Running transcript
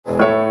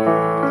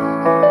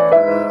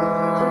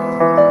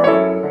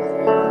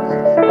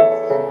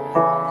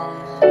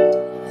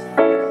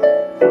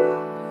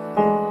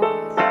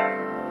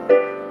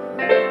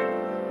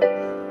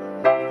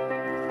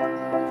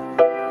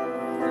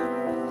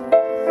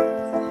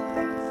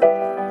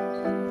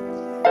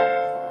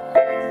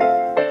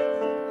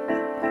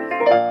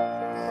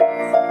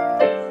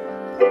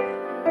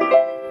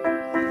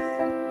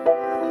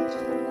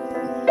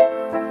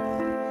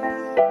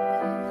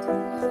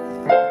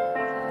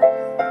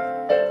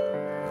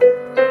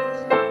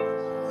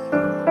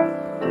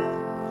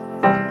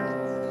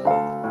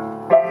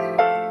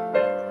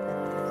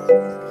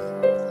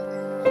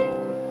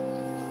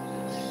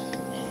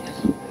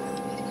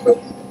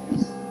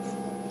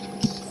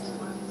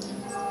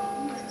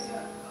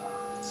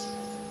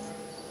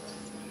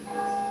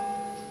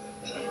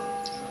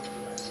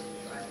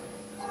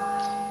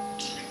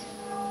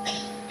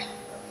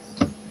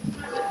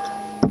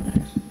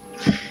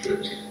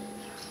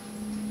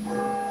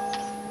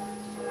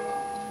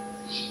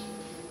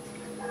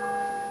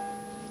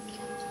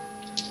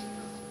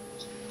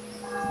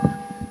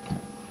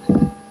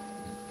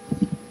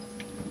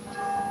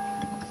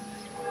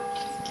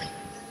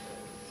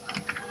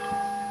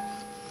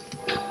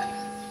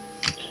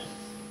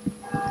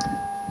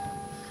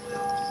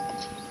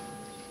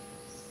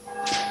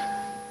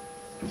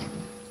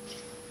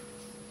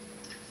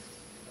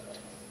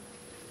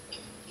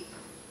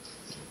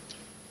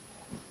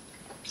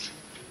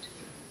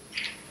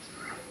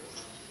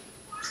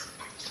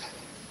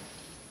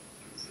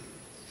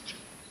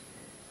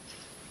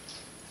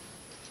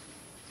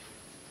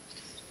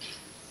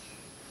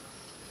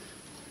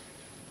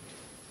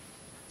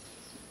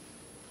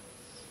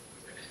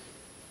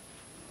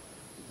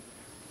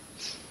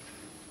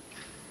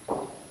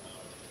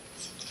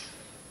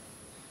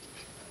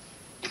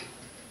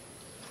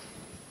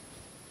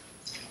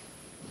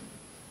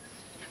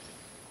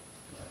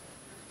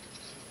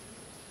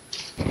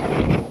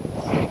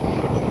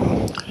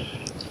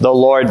The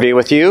Lord be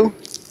with you.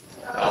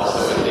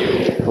 Also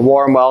with you. A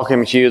warm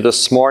welcome to you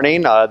this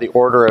morning. The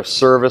order of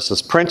service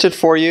is printed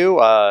for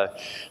you.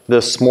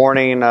 This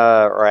morning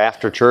or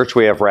after church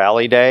we have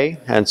rally day,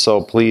 and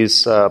so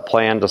please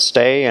plan to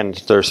stay. And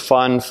there's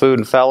fun, food,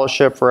 and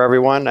fellowship for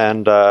everyone,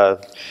 and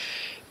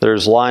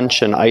there's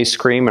lunch and ice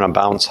cream and a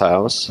bounce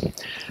house.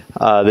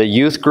 The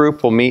youth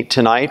group will meet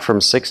tonight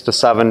from 6 to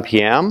 7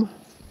 p.m.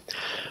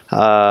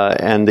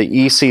 And the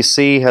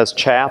ECC has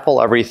chapel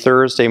every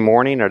Thursday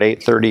morning at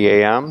 8:30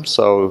 a.m.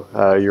 So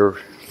you're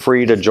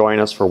free to join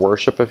us for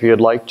worship if you'd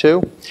like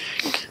to.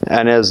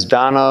 And is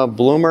Donna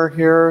Bloomer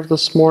here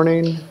this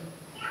morning?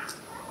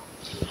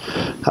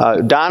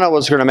 Donna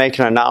was going to make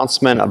an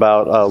announcement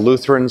about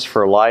Lutherans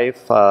for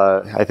Life.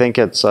 I think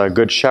it's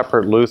Good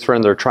Shepherd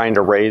Lutheran. They're trying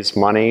to raise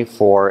money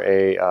for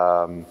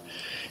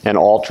an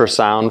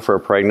ultrasound for a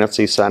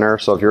pregnancy center.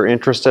 So if you're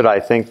interested, I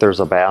think there's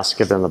a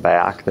basket in the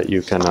back that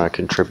you can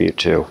contribute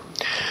to.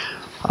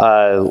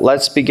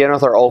 Let's begin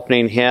with our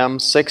opening hymn,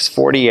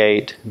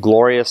 648,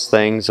 Glorious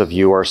Things of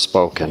You Are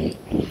Spoken.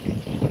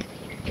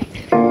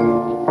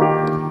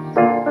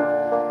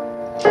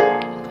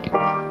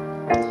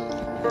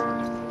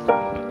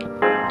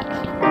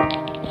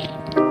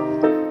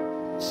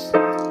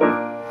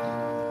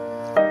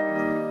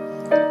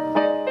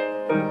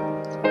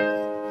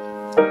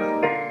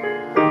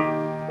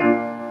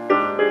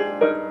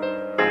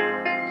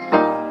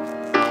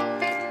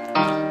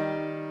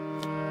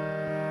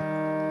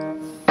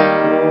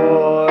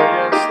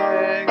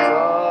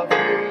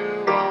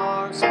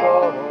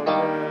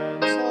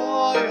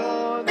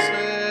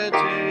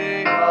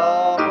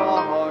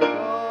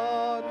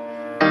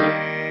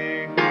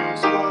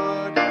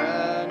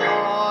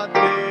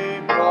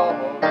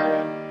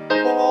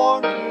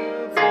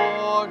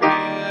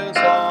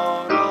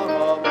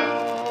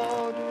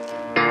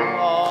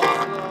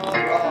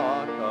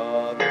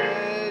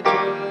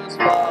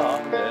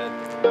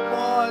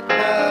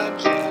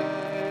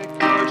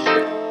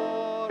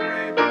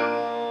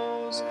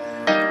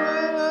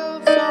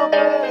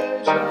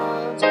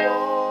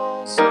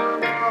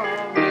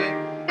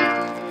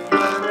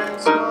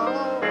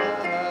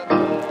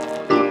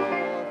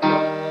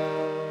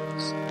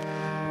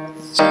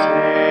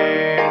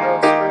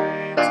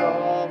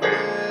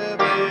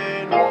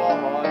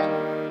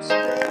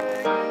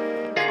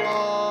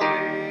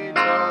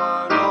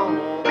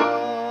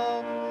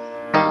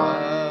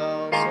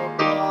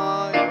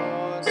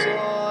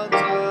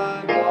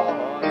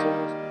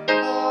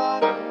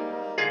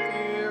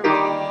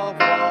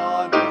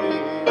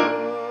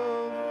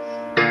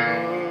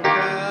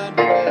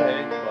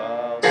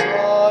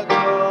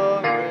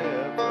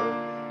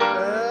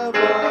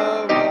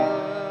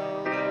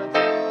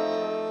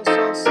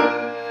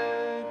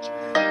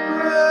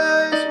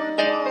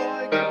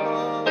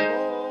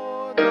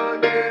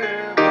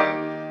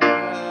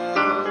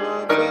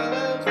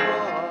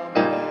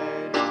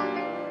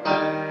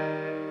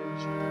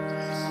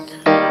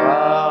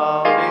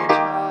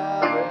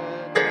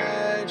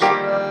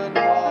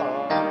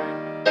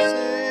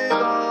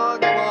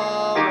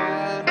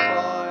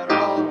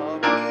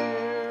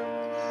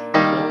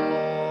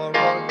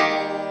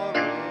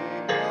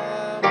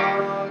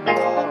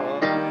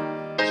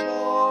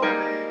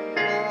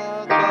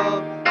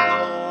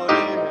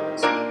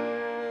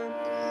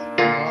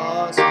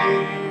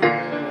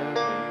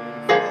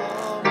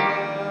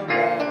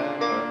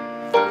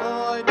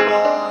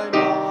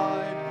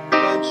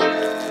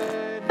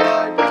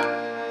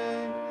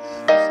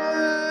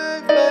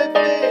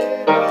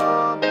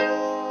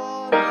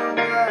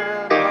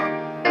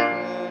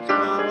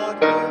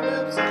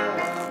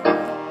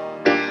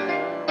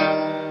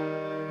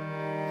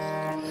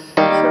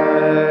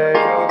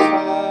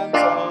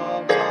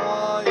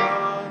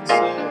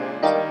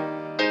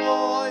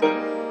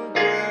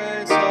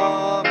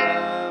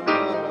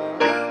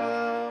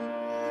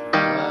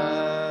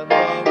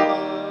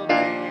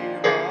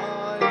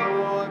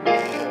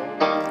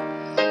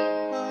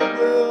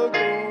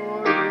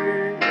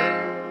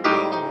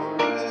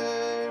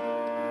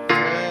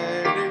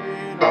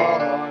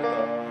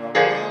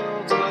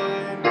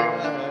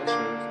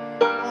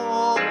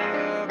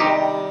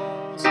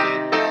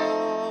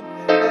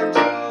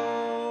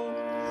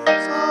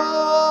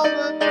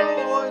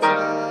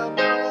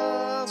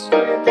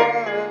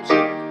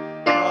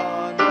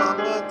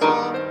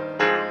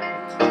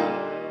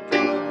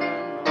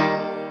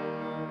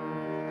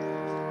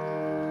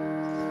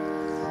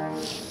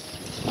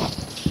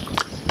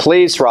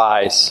 Please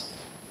rise.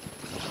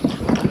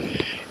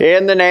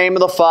 In the name of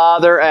the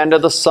Father, and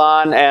of the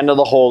Son, and of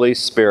the Holy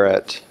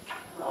Spirit.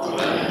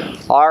 Amen.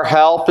 Our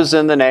help is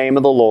in the name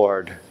of the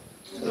Lord.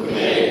 Who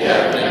made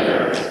heaven and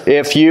earth.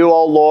 If you,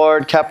 O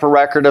Lord, kept a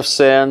record of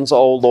sins,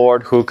 O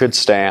Lord, who could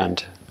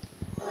stand?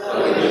 But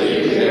with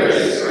you there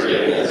is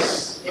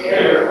forgiveness,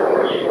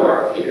 therefore you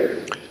are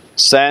feared.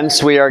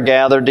 Since we are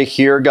gathered to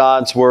hear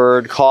God's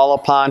word, call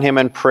upon him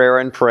in prayer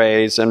and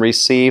praise, and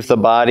receive the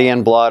body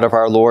and blood of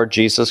our Lord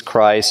Jesus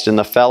Christ in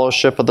the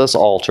fellowship of this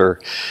altar,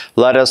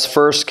 let us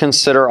first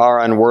consider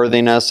our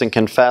unworthiness and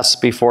confess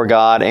before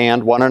God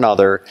and one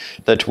another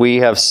that we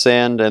have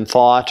sinned in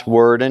thought,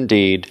 word, and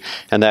deed,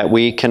 and that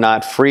we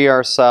cannot free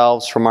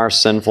ourselves from our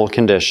sinful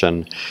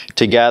condition.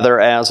 Together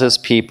as his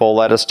people,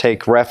 let us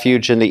take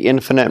refuge in the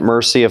infinite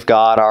mercy of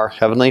God, our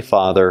Heavenly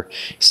Father,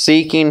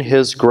 seeking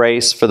his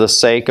grace for the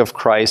sake of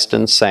Christ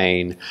and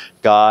saying,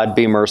 God,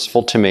 be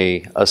merciful to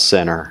me, a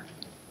sinner.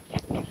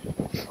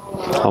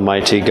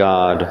 Almighty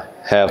God,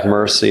 have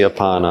mercy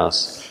upon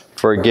us,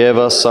 forgive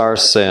us our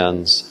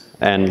sins,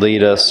 and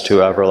lead us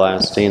to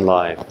everlasting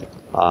life.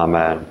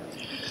 Amen.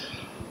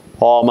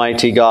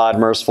 Almighty God,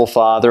 merciful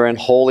Father, in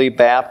holy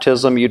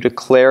baptism you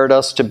declared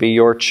us to be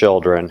your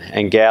children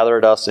and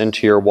gathered us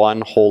into your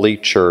one holy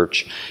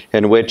church,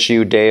 in which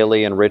you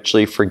daily and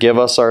richly forgive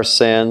us our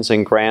sins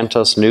and grant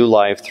us new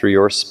life through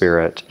your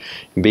Spirit.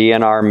 Be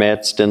in our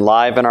midst,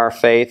 enliven our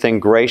faith,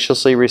 and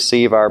graciously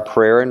receive our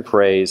prayer and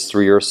praise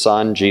through your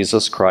Son,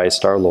 Jesus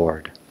Christ our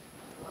Lord.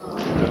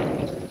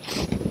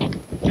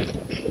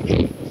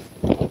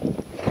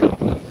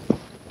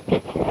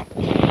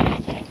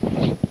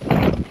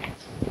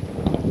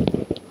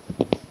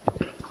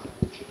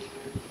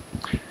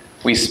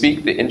 We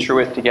speak the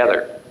introit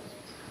together.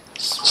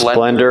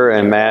 Splendor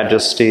and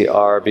majesty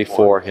are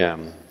before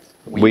him.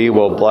 We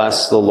will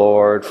bless the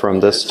Lord from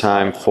this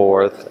time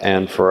forth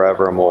and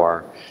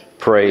forevermore.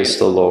 Praise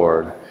the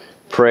Lord.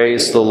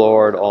 Praise the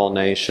Lord, all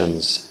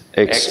nations.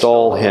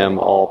 Extol him,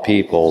 all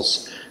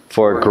peoples.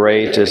 For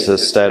great is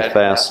his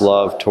steadfast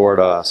love toward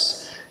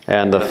us,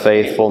 and the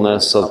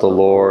faithfulness of the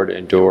Lord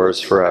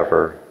endures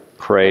forever.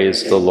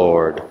 Praise the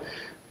Lord.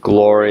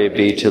 Glory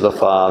be to the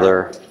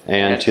Father,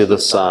 and to the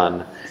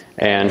Son,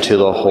 and to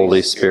the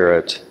Holy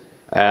Spirit,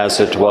 as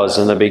it was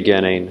in the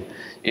beginning,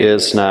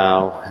 is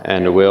now,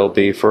 and will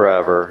be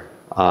forever.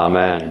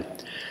 Amen.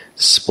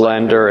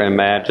 Splendor and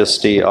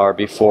majesty are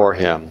before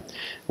him.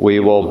 We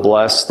will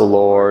bless the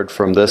Lord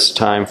from this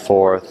time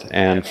forth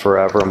and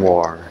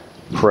forevermore.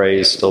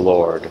 Praise the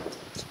Lord.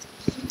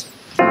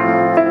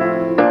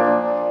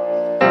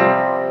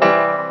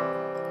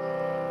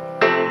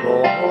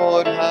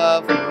 Lord,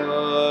 have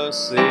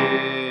mercy.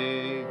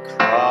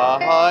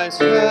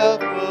 Christ,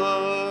 have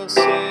mercy.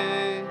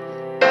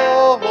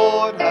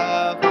 Lord,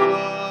 have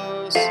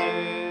mercy.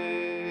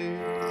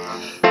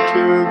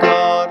 To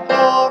God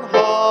on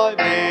high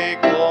be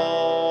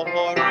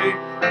glory,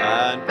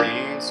 and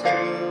peace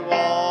to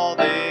all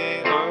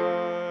the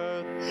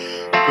earth.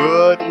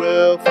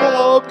 Goodwill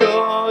for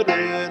God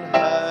in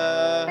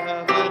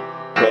heaven,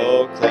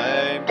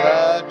 proclaim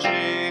that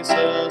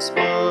Jesus'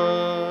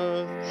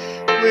 birth.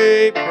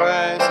 We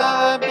praise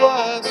and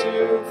bless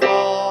you,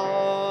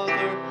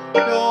 Father,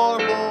 your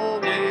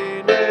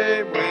holy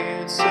name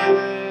we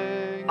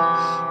sing.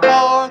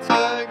 Our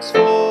thanks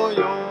for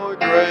your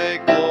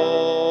great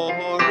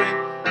glory,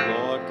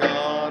 Lord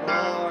God,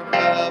 our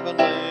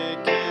heavenly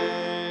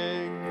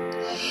King.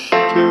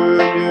 To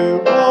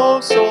you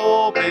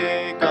also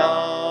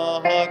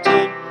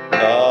begotten,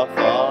 the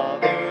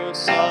Father,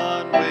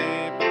 Son,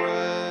 we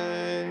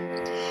pray.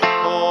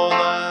 O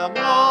Lamb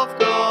of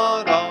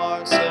God,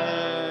 our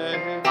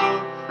Savior,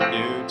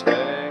 you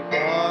take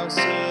our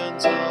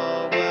sins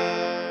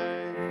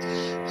away.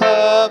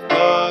 Have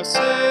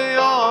mercy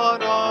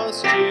on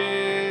us,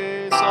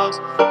 Jesus,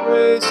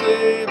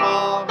 receive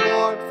our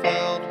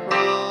heartfelt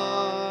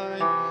cry.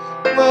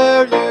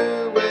 Where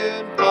you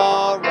in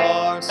power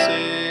are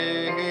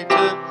seated,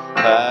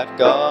 at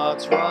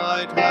God's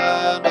right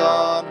hand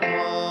on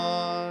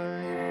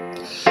high.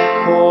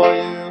 For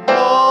you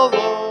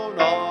alone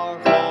are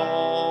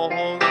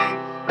holy,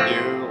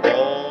 you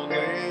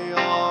only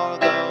are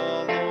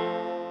the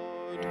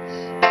Lord.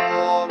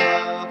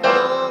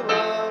 Forever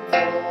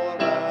and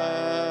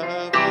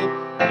forever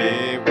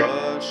be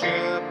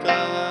worshipped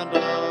and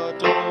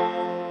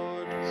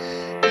adored.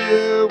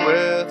 You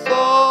with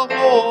the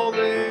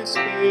Holy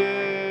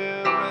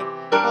Spirit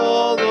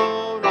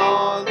alone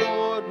are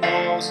Lord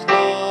most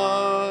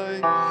high.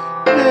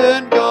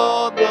 In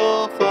God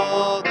the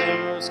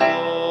Father's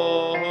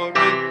glory,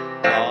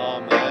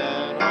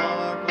 amen,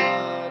 our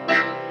glad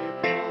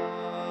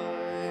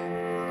reply.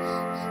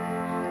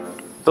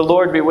 The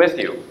Lord be with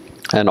you.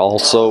 And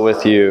also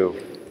with you.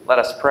 Let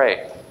us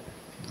pray.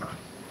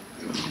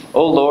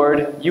 O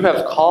Lord, you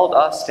have called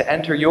us to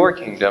enter your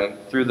kingdom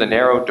through the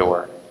narrow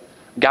door.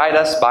 Guide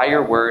us by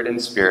your word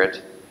and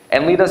Spirit,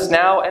 and lead us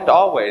now and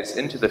always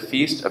into the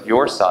feast of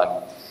your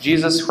Son,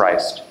 Jesus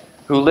Christ,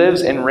 who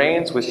lives and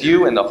reigns with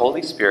you in the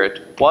Holy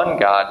Spirit, one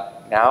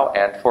God, now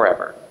and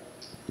forever.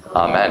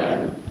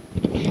 Amen.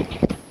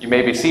 You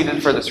may be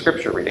seated for the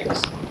scripture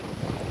readings.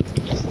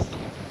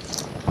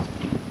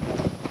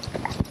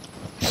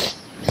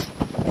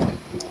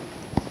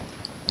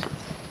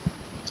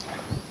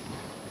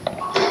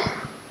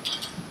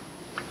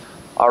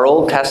 Our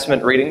Old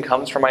Testament reading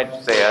comes from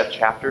Isaiah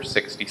chapter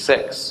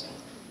 66.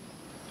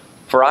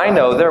 For I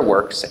know their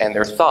works and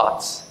their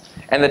thoughts,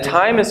 And the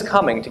time is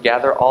coming to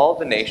gather all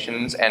the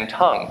nations and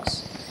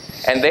tongues.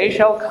 And they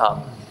shall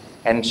come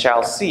and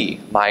shall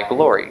see my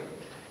glory.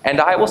 And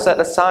I will set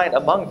a sign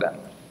among them.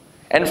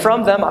 And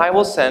from them I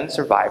will send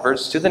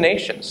survivors to the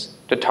nations,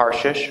 to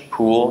Tarshish,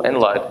 Pool, and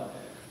Lud,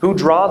 who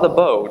draw the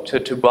bow to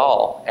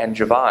Tubal and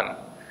Javan,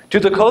 to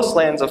the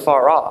coastlands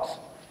afar off,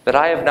 that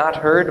I have not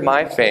heard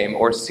my fame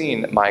or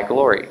seen my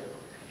glory.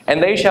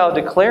 And they shall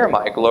declare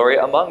my glory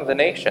among the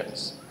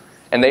nations.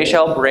 And they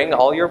shall bring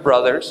all your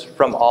brothers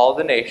from all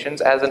the nations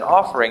as an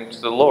offering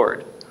to the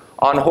Lord,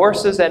 on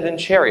horses and in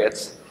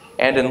chariots,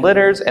 and in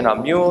litters and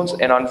on mules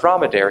and on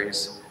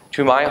dromedaries,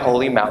 to my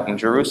holy mountain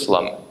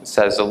Jerusalem,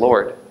 says the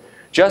Lord,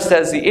 just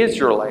as the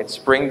Israelites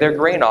bring their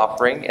grain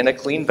offering in a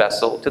clean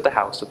vessel to the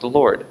house of the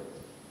Lord.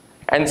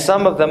 And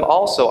some of them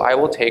also I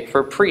will take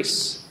for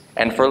priests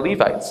and for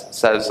Levites,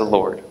 says the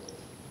Lord.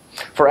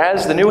 For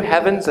as the new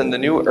heavens and the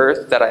new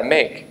earth that I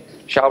make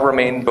shall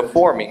remain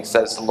before me,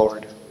 says the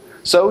Lord,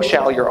 so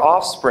shall your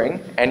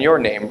offspring and your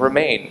name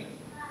remain.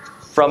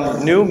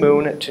 From new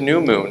moon to new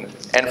moon,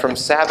 and from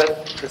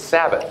Sabbath to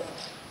Sabbath,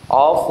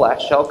 all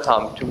flesh shall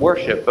come to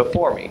worship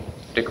before me,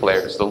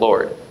 declares the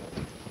Lord.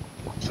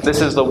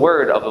 This is the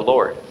word of the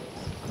Lord.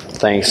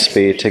 Thanks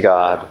be to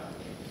God.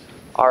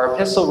 Our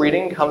epistle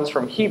reading comes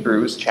from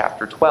Hebrews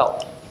chapter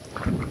 12.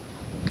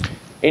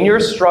 In your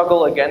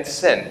struggle against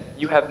sin,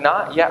 you have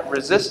not yet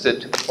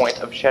resisted to the point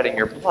of shedding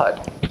your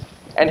blood.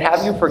 And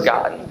have you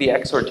forgotten the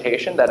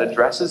exhortation that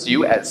addresses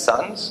you as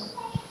sons?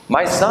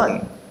 My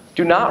son,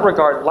 do not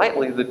regard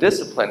lightly the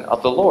discipline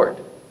of the Lord,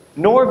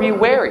 nor be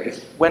wary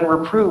when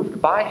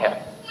reproved by him.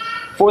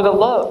 For the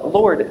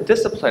Lord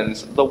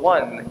disciplines the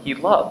one he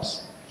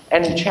loves,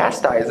 and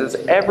chastises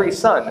every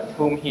son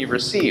whom he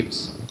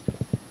receives.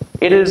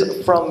 It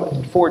is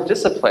for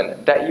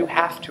discipline that you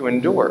have to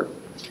endure.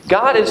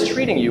 God is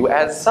treating you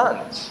as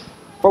sons.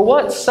 For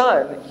what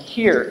son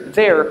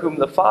there whom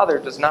the Father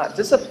does not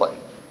discipline?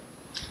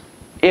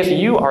 If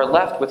you are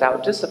left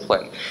without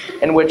discipline,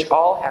 in which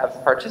all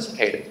have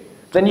participated,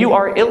 then you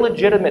are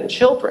illegitimate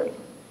children,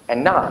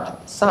 and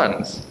not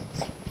sons.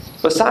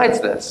 Besides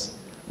this,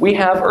 we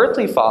have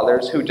earthly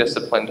fathers who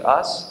disciplined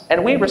us,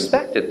 and we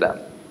respected them.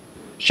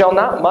 Shall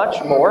not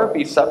much more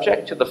be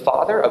subject to the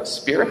Father of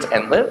spirits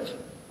and live?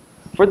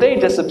 For they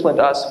disciplined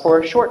us for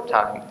a short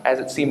time, as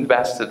it seemed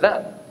best to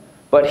them.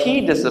 But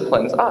he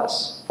disciplines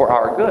us for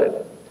our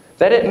good,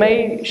 that it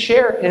may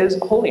share his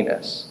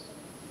holiness.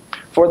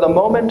 For the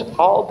moment,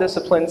 all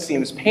discipline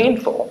seems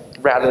painful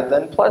rather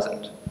than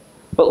pleasant,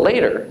 but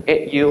later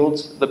it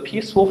yields the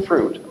peaceful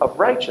fruit of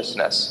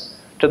righteousness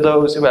to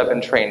those who have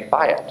been trained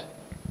by it.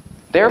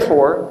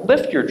 Therefore,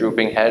 lift your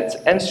drooping heads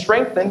and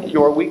strengthen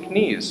your weak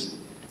knees,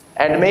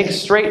 and make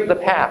straight the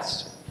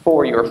paths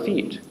for your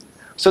feet,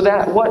 so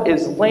that what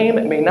is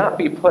lame may not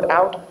be put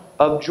out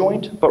of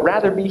joint, but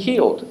rather be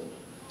healed.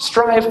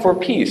 Strive for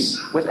peace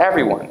with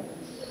everyone,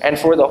 and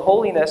for the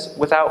holiness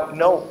without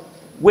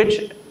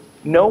which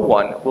no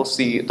one will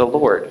see the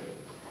Lord.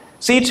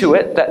 See to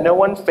it that no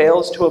one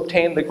fails to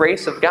obtain the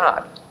grace of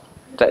God,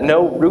 that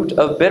no root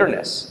of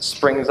bitterness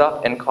springs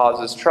up and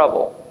causes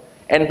trouble,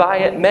 and by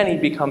it many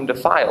become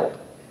defiled,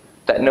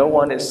 that no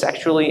one is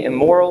sexually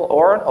immoral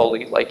or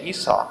unholy like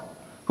Esau,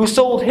 who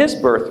sold his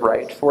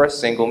birthright for a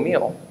single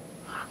meal.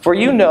 For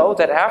you know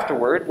that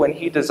afterward, when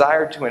he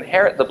desired to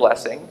inherit the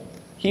blessing,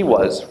 he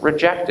was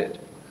rejected,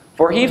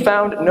 for he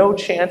found no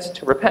chance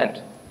to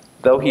repent,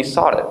 though he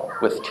sought it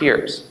with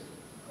tears.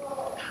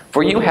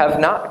 For you have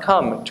not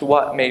come to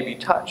what may be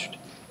touched,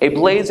 a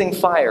blazing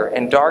fire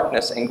and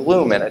darkness and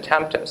gloom and a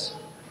tempest,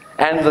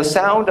 and the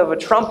sound of a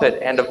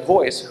trumpet and a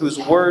voice whose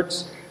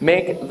words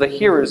make the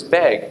hearers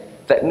beg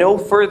that no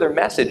further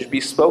message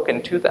be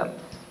spoken to them.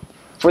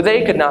 For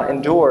they could not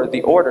endure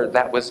the order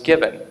that was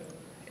given.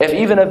 If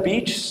even a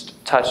beast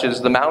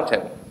touches the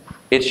mountain,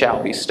 it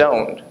shall be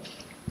stoned.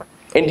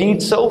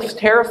 Indeed, so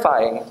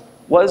terrifying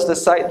was the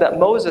sight that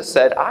Moses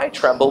said, I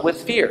tremble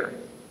with fear.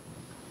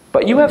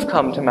 But you have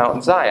come to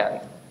Mount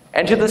Zion,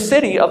 and to the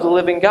city of the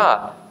living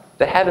God,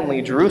 the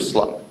heavenly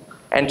Jerusalem,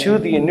 and to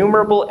the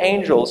innumerable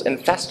angels in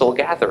festal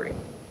gathering,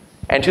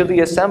 and to the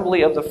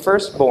assembly of the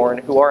firstborn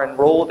who are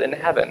enrolled in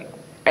heaven,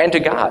 and to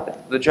God,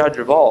 the judge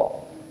of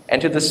all,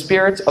 and to the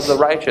spirits of the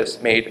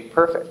righteous made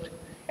perfect,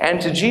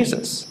 and to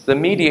Jesus, the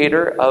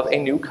mediator of a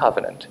new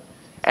covenant,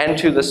 and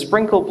to the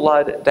sprinkled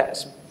blood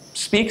that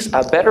speaks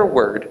a better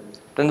word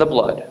than the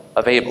blood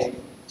of Abel.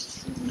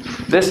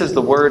 This is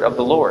the word of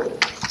the Lord.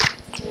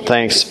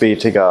 Thanks be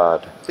to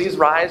God. Please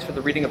rise for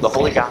the reading of the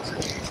Holy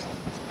Gospel.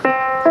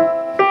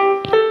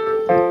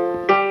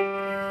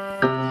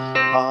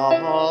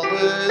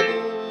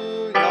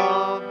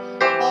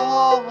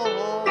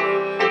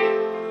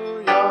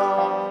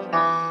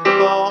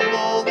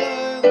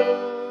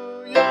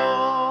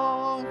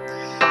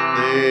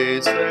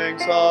 These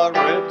things are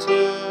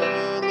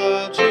written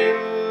that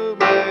you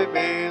may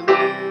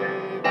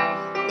believe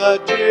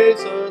that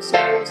Jesus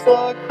is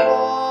the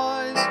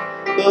Christ,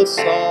 the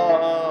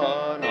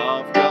Son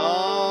of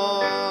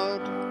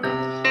God.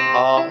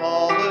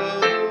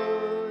 Hallelujah,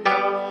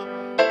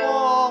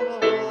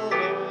 hallelujah.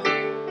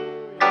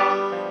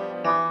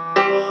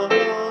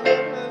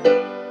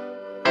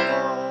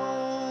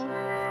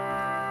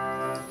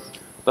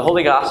 The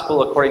Holy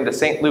Gospel according to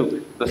St.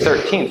 Luke, the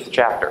 13th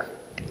chapter.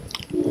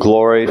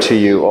 Glory to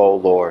you, O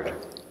Lord.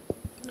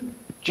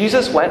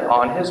 Jesus went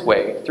on his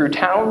way through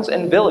towns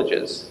and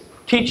villages,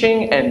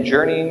 teaching and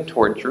journeying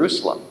toward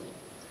Jerusalem.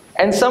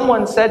 And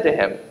someone said to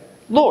him,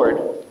 "Lord,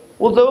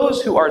 will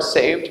those who are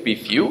saved be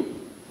few?"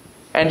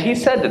 And he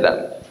said to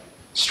them,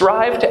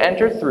 "Strive to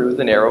enter through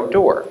the narrow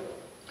door.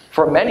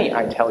 For many,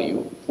 I tell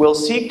you, will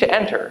seek to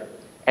enter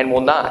and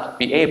will not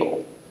be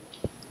able.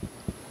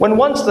 When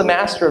once the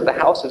master of the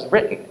house is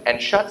written and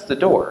shuts the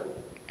door,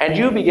 and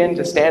you begin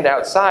to stand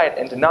outside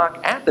and to knock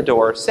at the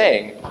door,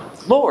 saying,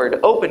 'Lord,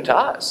 open to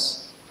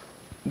us,'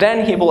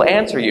 then he will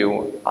answer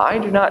you, 'I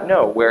do not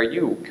know where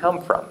you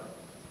come from.'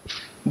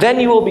 Then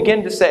you will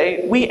begin to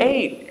say, 'We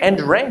ate and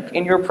drank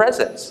in your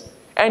presence,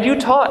 and you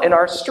taught in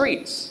our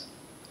streets.'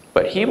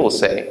 But he will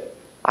say,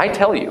 'I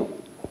tell you,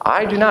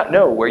 I do not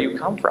know where you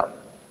come from.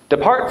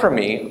 Depart from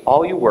me,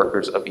 all you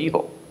workers of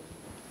evil.'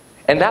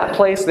 In that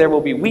place there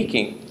will be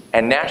weeping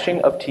and gnashing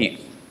of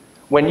teeth,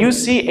 when you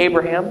see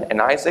Abraham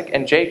and Isaac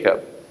and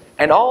Jacob,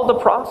 and all the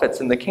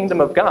prophets in the kingdom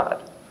of God,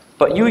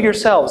 but you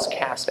yourselves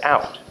cast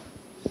out.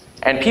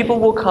 And people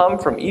will come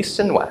from east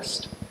and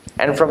west,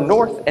 and from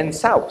north and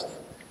south,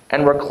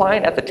 and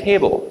recline at the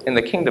table in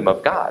the kingdom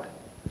of God.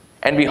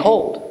 And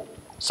behold,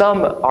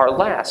 some are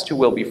last who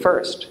will be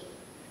first,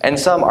 and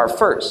some are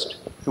first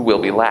who will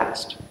be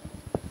last."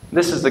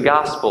 This is the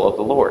gospel of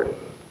the Lord.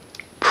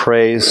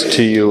 Praise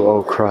to you,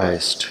 O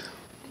Christ.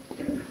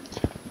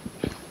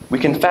 We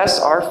confess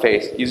our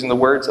faith using the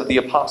words of the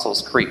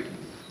Apostles' Creed.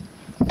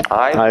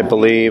 I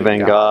believe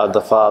in God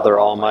the Father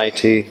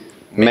Almighty,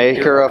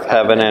 maker of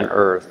heaven and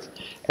earth,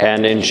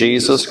 and in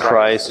Jesus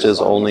Christ,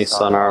 his only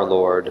Son, our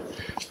Lord,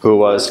 who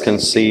was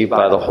conceived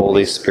by the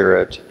Holy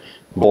Spirit,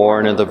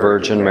 born of the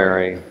Virgin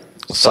Mary,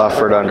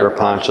 suffered under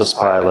Pontius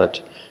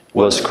Pilate,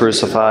 was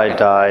crucified,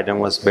 died,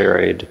 and was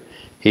buried.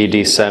 He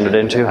descended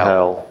into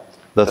hell.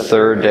 The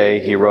third day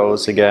he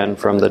rose again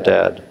from the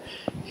dead.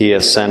 He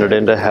ascended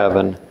into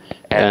heaven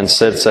and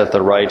sits at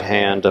the right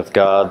hand of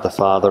God the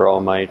Father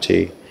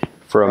Almighty.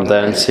 From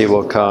thence he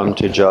will come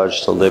to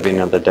judge the living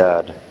and the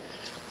dead.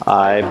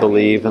 I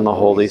believe in the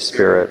Holy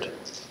Spirit,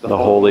 the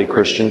holy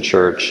Christian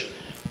Church,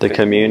 the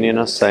communion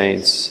of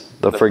saints,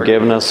 the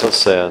forgiveness of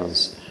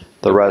sins,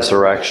 the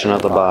resurrection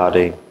of the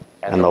body,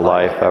 and the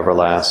life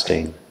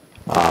everlasting.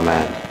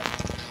 Amen.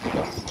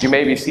 You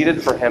may be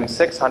seated for hymn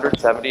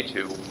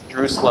 672,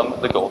 Jerusalem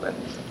the Golden.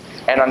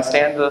 And on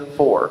stanza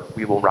 4,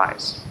 we will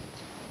rise.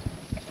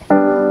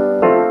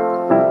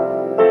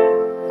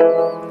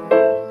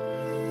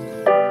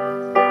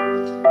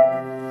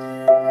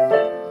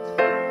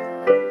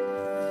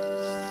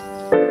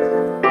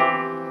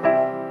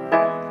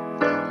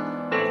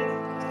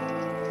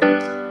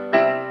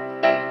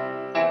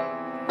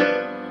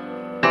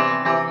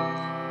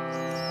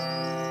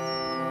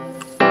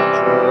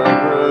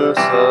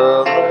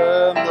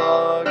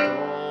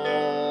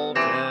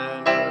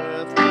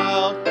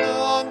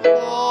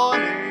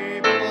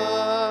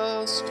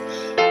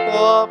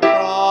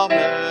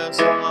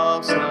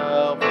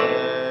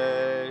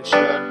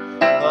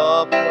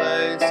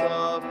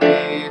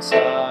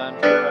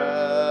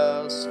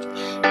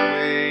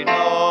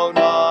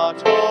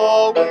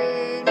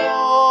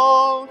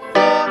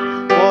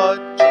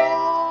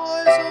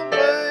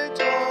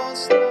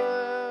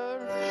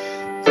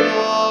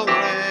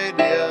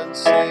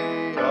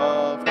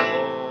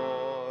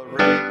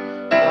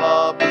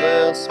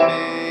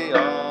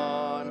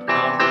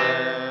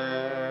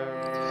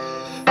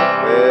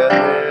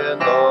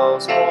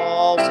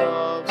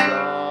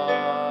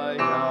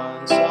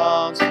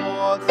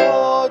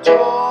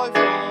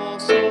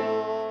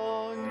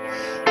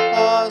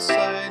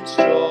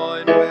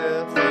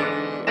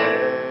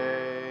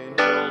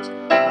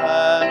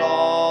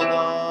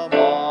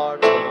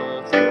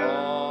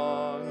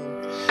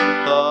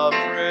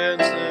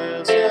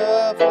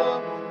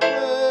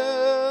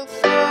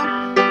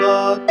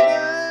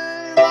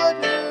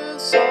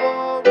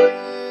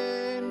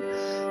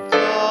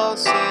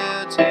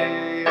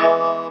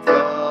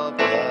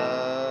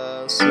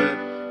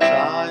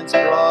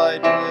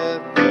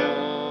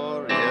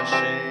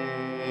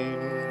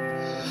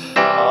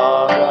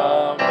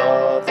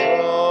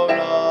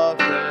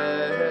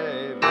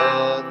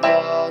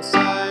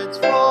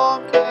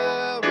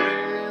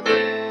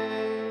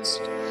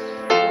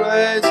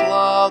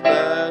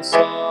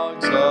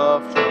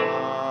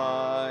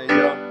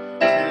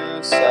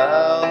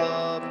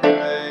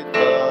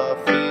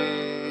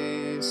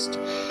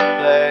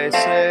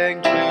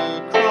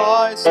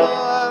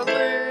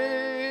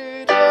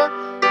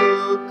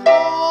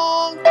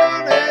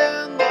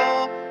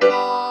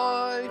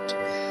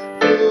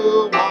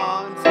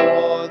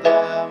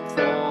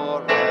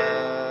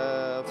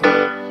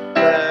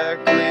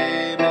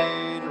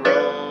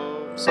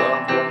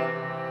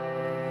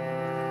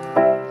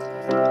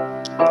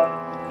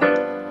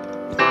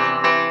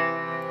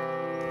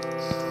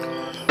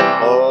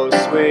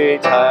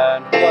 Sweet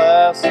and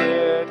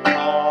blessed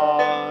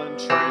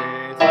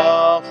country, the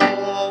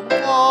home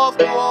of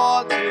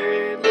God's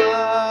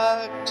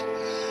elect.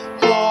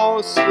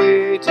 Oh,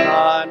 sweet sweet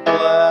and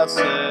blessed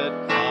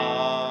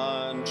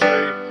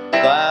country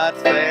that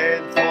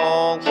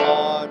faithful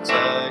hearts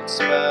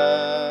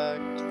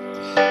expect.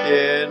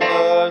 In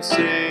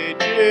mercy,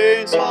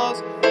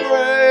 Jesus,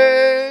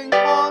 bring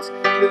us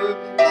to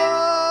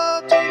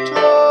that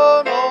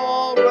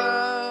eternal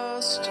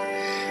rest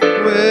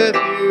with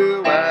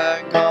you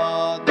and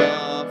God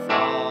the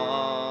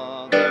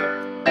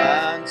Father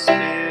and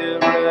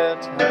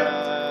Spirit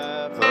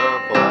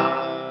ever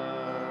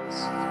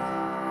blessed.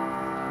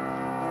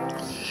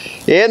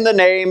 In the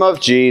name of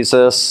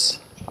Jesus,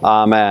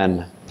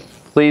 amen.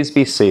 Please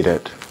be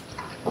seated.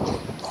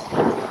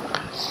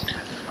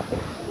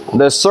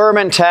 The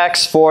sermon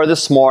text for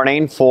this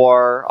morning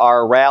for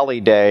our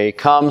rally day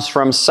comes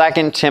from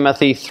 2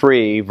 Timothy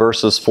 3,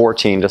 verses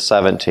 14 to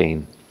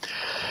 17.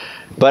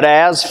 But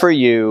as for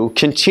you,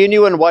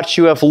 continue in what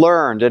you have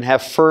learned and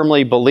have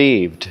firmly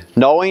believed,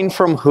 knowing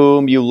from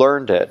whom you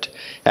learned it,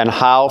 and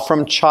how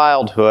from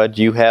childhood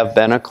you have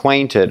been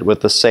acquainted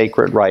with the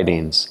sacred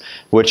writings,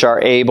 which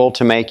are able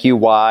to make you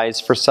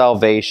wise for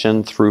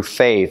salvation through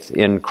faith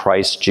in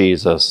Christ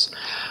Jesus.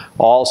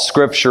 All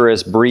Scripture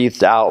is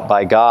breathed out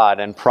by God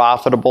and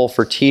profitable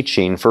for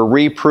teaching, for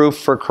reproof,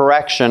 for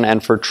correction,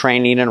 and for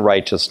training in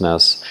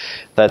righteousness,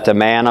 that the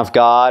man of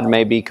God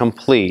may be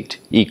complete,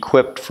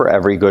 equipped for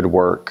every good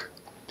work.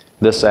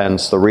 This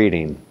ends the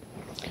reading.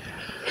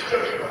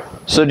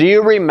 So do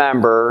you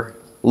remember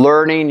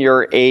learning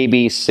your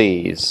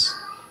ABCs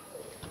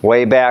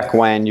way back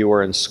when you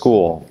were in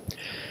school?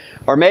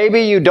 Or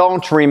maybe you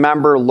don't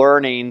remember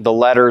learning the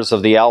letters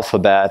of the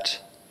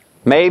alphabet.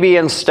 Maybe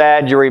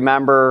instead you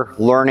remember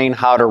learning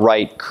how to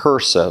write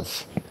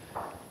cursive.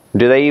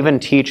 Do they even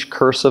teach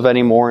cursive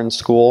anymore in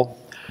school?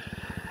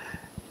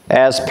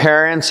 As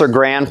parents or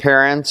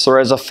grandparents, or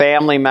as a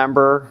family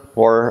member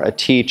or a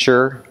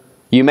teacher,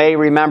 you may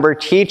remember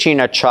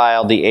teaching a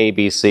child the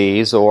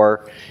ABCs,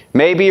 or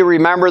maybe you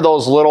remember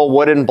those little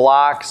wooden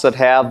blocks that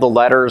have the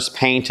letters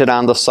painted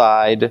on the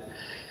side.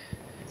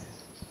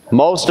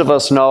 Most of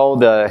us know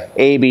the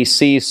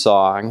ABC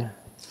song.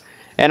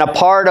 And a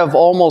part of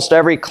almost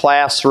every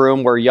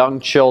classroom where young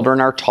children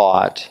are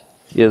taught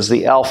is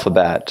the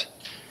alphabet.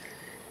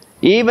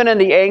 Even in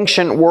the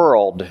ancient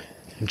world,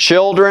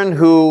 children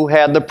who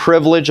had the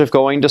privilege of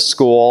going to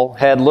school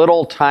had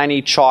little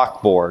tiny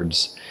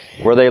chalkboards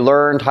where they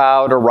learned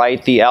how to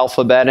write the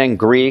alphabet in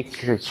Greek,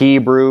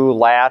 Hebrew,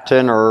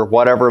 Latin, or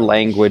whatever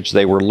language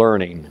they were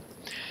learning.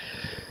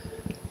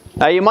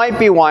 Now you might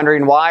be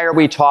wondering, why are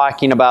we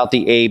talking about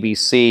the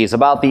ABCs,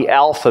 about the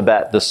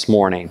alphabet this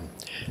morning?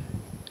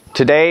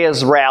 Today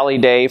is rally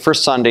day for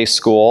Sunday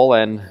school,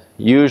 and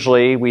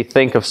usually we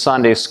think of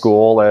Sunday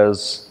school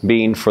as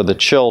being for the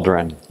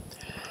children.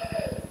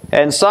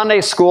 And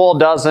Sunday school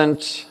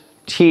doesn't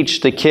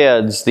teach the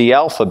kids the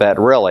alphabet,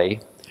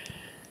 really.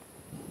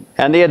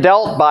 And the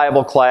adult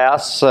Bible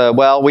class,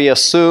 well, we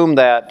assume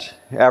that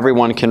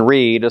everyone can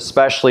read,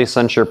 especially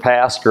since your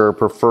pastor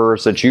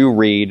prefers that you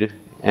read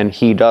and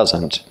he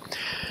doesn't.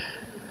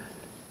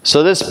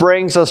 So this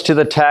brings us to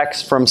the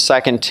text from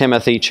 2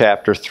 Timothy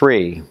chapter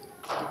 3.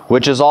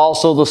 Which is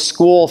also the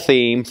school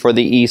theme for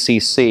the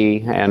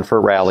ECC and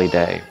for Rally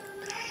Day.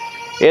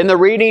 In the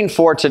reading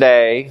for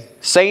today,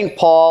 St.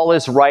 Paul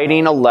is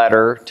writing a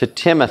letter to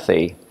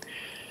Timothy.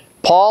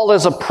 Paul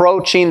is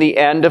approaching the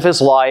end of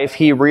his life.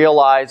 He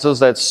realizes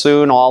that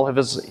soon all of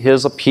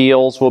his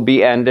appeals will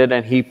be ended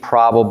and he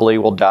probably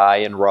will die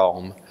in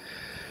Rome.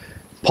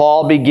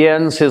 Paul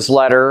begins his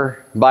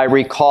letter by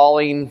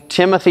recalling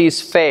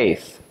Timothy's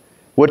faith,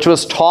 which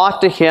was taught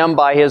to him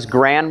by his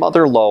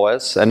grandmother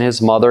Lois and his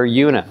mother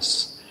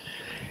Eunice.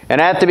 And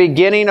at the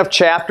beginning of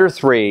chapter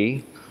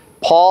 3,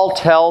 Paul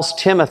tells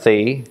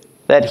Timothy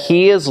that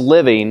he is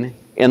living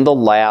in the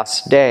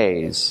last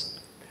days.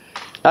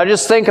 Now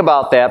just think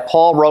about that.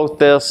 Paul wrote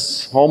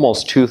this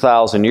almost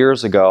 2,000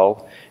 years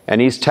ago, and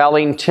he's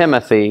telling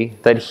Timothy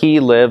that he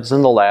lives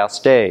in the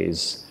last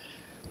days.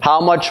 How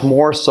much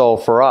more so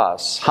for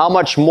us? How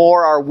much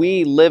more are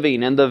we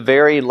living in the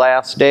very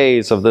last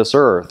days of this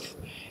earth,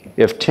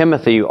 if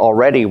Timothy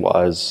already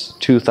was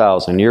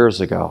 2,000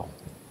 years ago?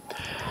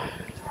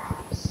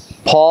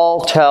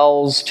 Paul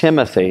tells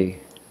Timothy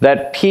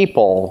that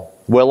people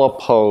will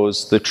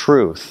oppose the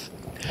truth.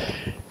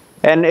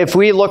 And if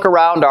we look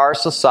around our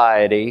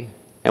society,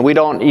 and we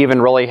don't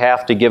even really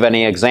have to give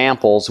any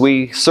examples,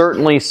 we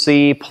certainly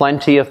see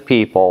plenty of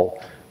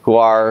people who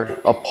are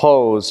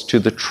opposed to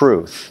the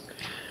truth.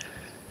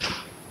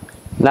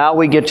 Now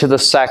we get to the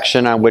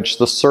section on which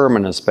the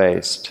sermon is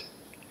based.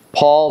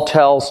 Paul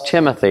tells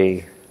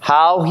Timothy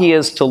how he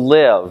is to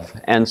live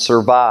and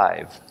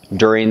survive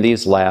during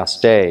these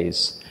last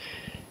days.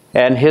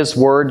 And his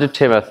word to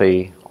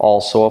Timothy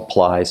also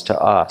applies to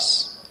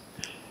us.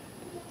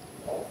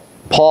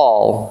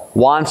 Paul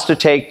wants to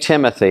take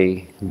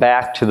Timothy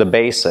back to the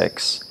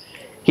basics.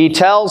 He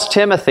tells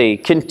Timothy,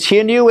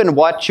 continue in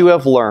what you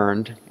have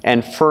learned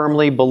and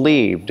firmly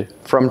believed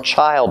from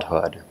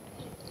childhood.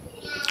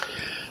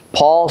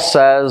 Paul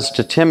says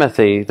to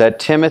Timothy that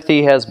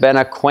Timothy has been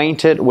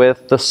acquainted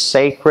with the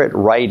sacred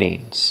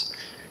writings.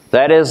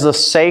 That is the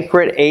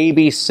sacred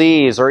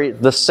ABCs, or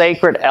the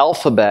sacred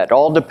alphabet,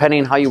 all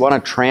depending how you want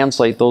to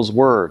translate those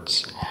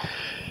words.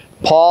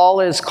 Paul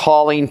is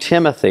calling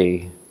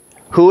Timothy,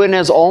 who in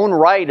his own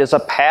right is a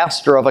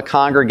pastor of a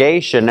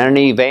congregation and an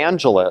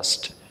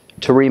evangelist,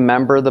 to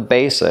remember the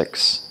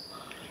basics.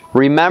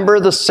 Remember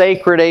the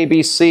sacred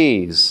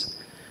ABCs,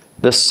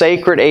 the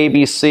sacred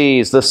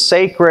ABCs, the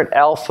sacred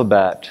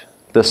alphabet,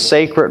 the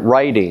sacred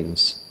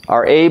writings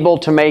are able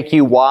to make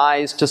you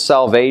wise to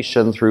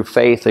salvation through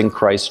faith in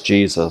Christ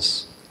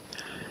Jesus.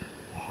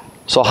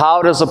 So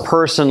how does a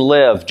person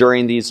live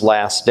during these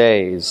last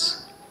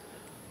days?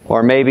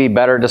 Or maybe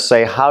better to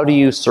say, how do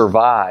you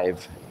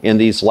survive in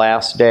these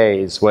last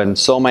days when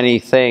so many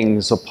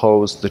things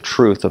oppose the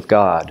truth of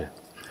God?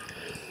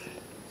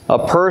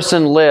 A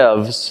person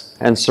lives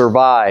and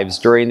survives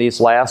during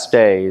these last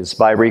days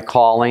by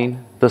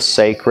recalling the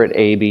sacred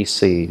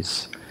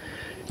ABCs.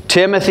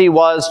 Timothy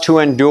was to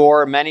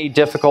endure many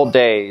difficult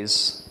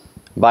days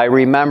by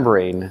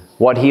remembering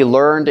what he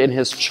learned in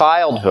his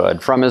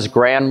childhood from his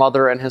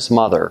grandmother and his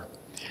mother.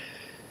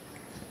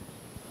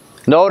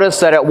 Notice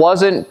that it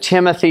wasn't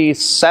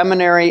Timothy's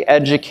seminary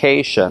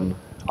education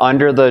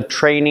under the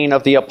training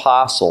of the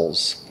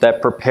apostles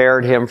that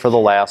prepared him for the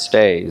last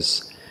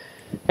days.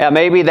 Yeah,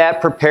 maybe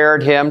that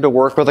prepared him to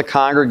work with a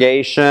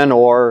congregation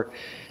or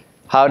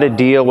how to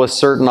deal with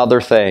certain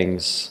other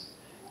things.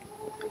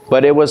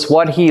 But it was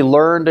what he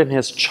learned in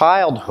his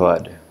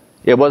childhood.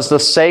 It was the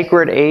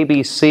sacred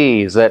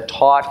ABCs that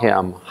taught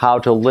him how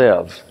to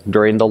live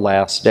during the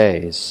last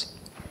days.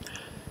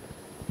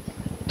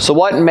 So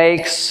what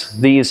makes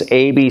these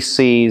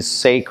ABCs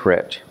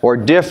sacred or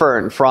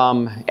different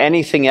from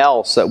anything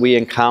else that we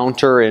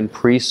encounter in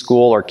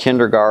preschool or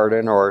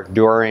kindergarten or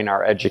during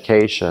our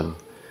education?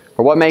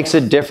 Or what makes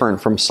it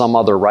different from some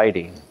other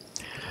writing?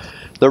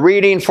 The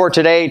reading for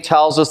today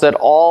tells us that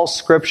all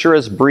Scripture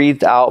is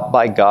breathed out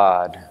by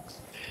God.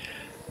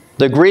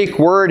 The Greek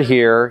word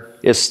here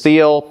is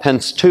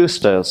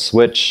theopneustos,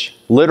 which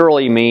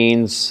literally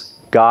means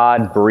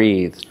God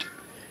breathed.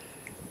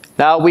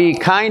 Now we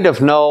kind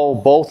of know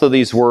both of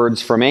these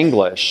words from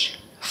English.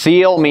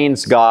 Theo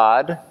means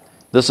God.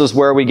 This is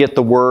where we get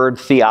the word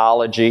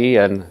theology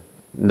and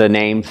the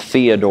name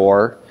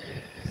Theodore.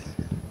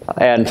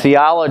 And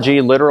theology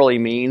literally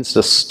means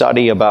to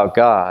study about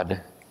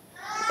God.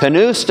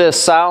 Pneustos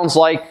sounds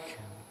like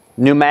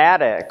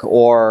pneumatic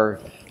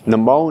or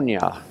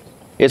pneumonia.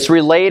 It's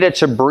related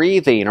to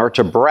breathing or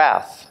to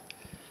breath.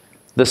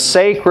 The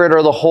sacred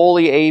or the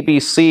holy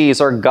ABCs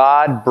are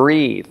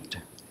God-breathed.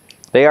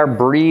 They are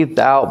breathed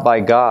out by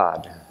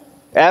God.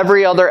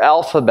 Every other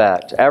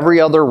alphabet,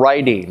 every other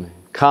writing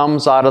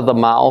comes out of the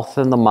mouth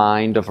and the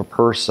mind of a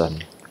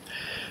person.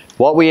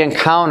 What we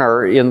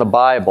encounter in the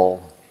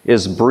Bible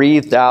is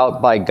breathed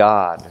out by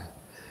God.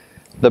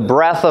 The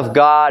breath of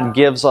God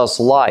gives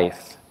us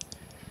life.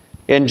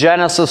 In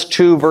Genesis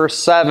 2, verse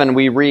 7,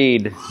 we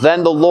read,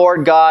 "Then the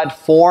Lord God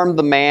formed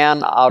the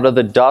man out of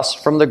the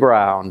dust from the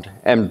ground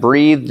and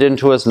breathed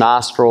into his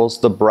nostrils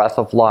the breath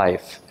of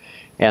life,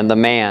 and the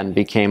man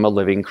became a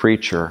living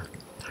creature."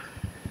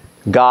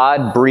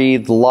 God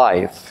breathed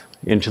life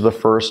into the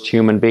first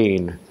human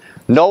being.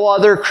 No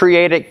other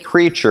created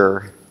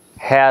creature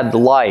had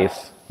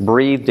life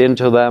breathed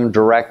into them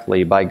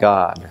directly by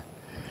God.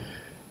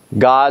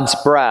 God's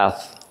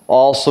breath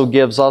also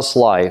gives us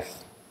life.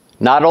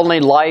 Not only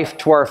life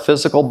to our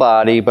physical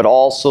body, but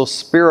also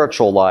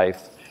spiritual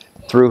life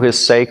through His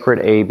sacred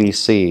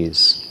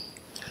ABCs.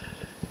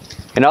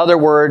 In other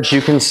words, you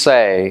can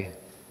say,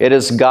 it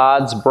is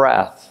God's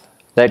breath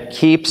that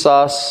keeps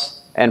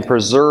us and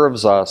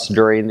preserves us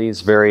during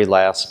these very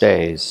last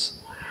days.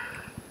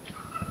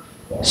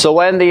 So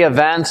when the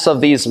events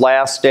of these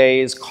last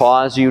days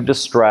cause you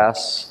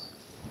distress,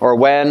 or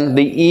when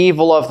the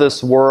evil of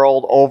this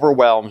world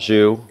overwhelms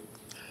you,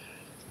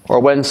 or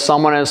when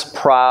someone is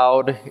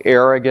proud,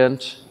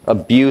 arrogant,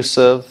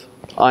 abusive,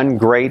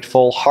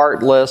 ungrateful,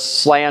 heartless,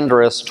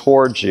 slanderous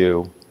towards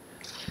you,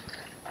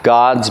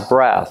 God's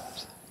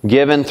breath,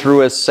 given through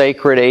His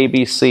sacred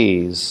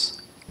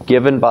ABCs,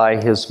 given by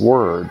His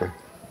Word,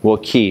 will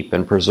keep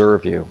and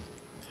preserve you.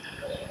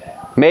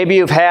 Maybe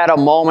you've had a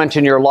moment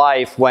in your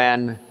life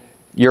when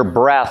your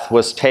breath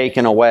was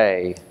taken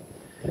away.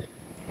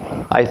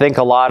 I think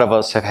a lot of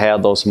us have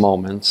had those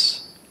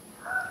moments.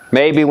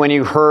 Maybe when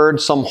you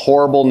heard some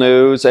horrible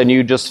news and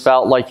you just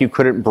felt like you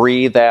couldn't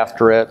breathe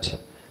after it,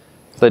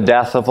 the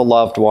death of a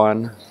loved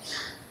one,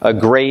 a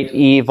great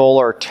evil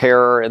or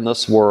terror in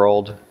this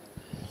world.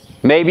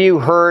 Maybe you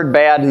heard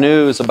bad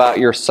news about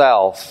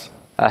yourself,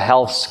 a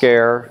health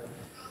scare.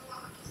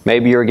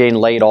 Maybe you're getting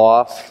laid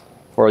off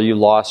or you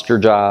lost your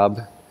job.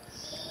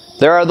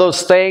 There are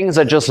those things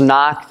that just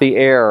knock the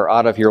air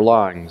out of your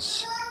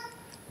lungs.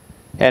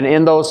 And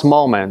in those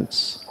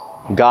moments,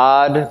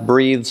 God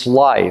breathes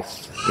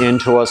life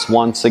into us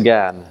once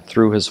again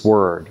through His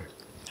Word.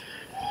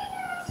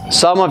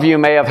 Some of you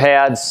may have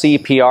had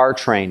CPR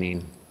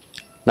training.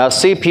 Now,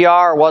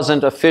 CPR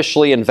wasn't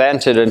officially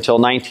invented until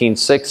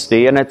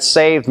 1960, and it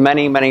saved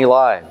many, many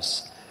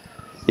lives.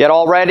 Yet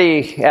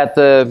already at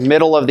the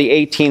middle of the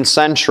 18th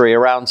century,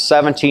 around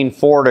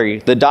 1740,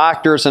 the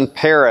doctors in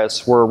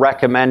Paris were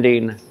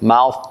recommending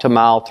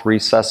mouth-to-mouth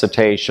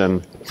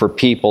resuscitation for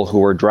people who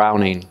were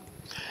drowning.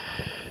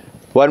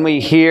 When we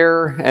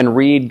hear and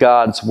read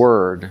God's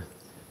Word,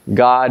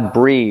 God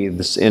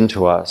breathes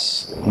into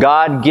us.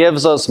 God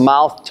gives us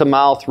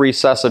mouth-to-mouth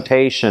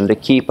resuscitation to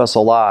keep us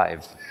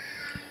alive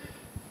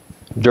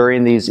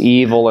during these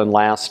evil and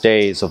last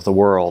days of the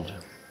world.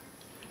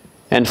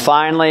 And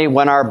finally,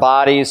 when our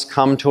bodies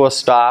come to a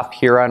stop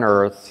here on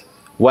earth,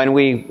 when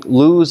we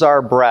lose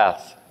our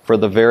breath for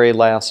the very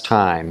last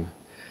time,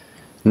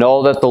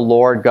 know that the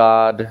Lord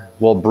God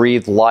will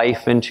breathe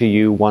life into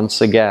you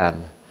once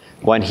again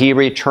when He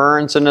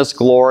returns in His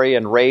glory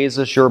and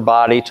raises your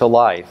body to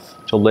life,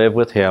 to live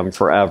with Him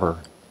forever.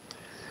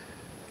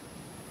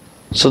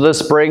 So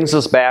this brings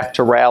us back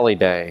to Rally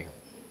Day.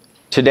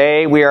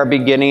 Today we are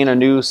beginning a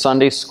new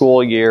Sunday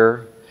school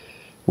year.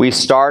 We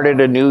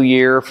started a new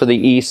year for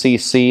the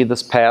ECC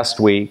this past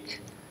week.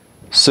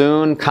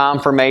 Soon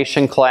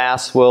confirmation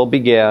class will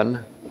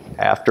begin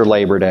after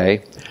Labor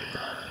Day.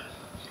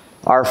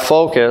 Our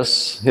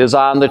focus is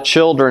on the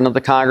children of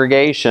the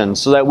congregation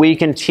so that we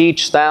can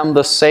teach them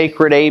the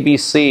sacred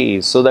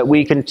ABCs, so that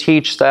we can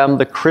teach them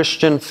the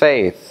Christian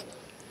faith,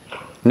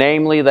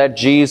 namely that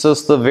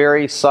Jesus, the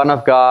very Son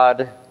of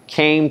God,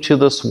 came to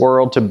this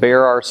world to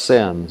bear our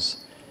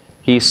sins.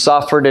 He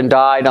suffered and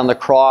died on the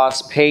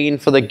cross, paying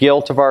for the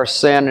guilt of our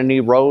sin, and He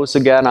rose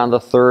again on the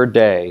third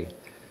day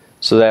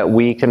so that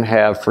we can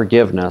have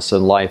forgiveness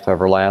and life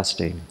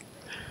everlasting.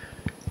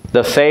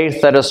 The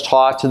faith that is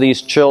taught to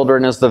these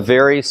children is the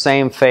very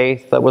same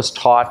faith that was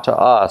taught to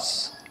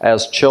us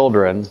as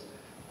children,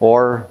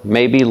 or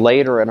maybe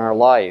later in our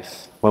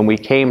life when we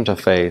came to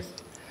faith.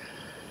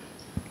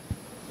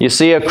 You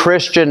see, a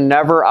Christian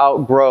never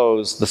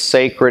outgrows the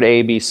sacred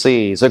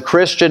ABCs. A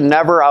Christian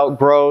never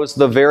outgrows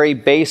the very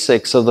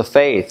basics of the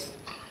faith.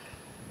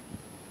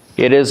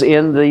 It is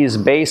in these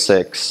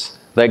basics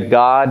that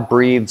God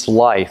breathes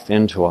life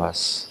into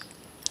us.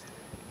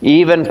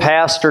 Even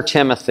Pastor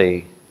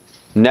Timothy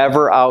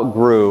never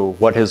outgrew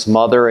what his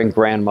mother and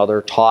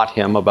grandmother taught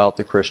him about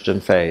the Christian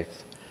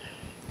faith.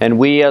 And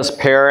we as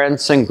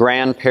parents and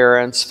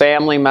grandparents,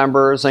 family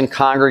members and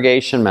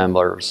congregation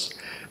members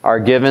are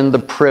given the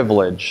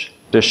privilege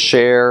to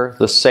share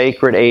the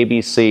sacred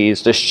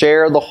ABCs, to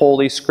share the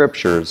Holy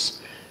Scriptures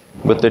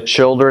with the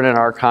children in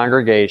our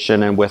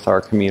congregation and with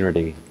our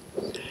community.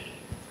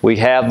 We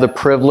have the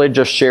privilege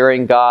of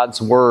sharing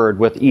God's Word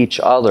with each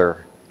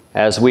other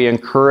as we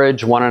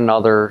encourage one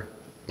another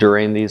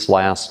during these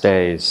last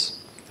days.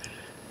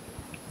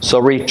 So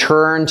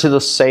return to the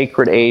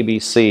sacred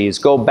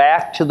ABCs. Go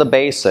back to the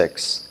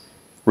basics.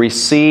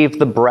 Receive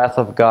the breath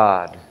of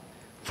God,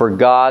 for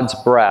God's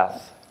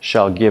breath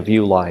shall give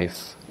you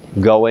life.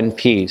 Go in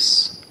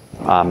peace.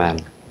 Amen.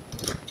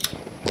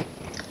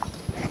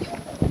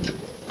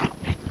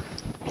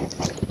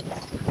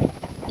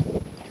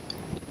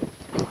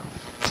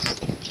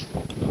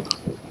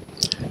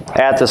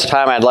 At this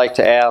time, I'd like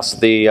to ask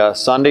the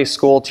Sunday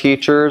school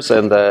teachers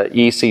and the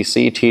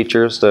ECC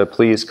teachers to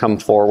please come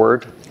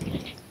forward.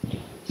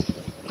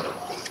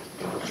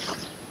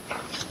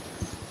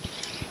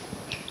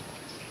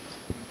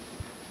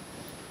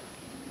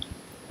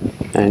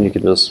 And you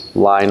can just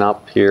line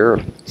up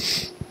here.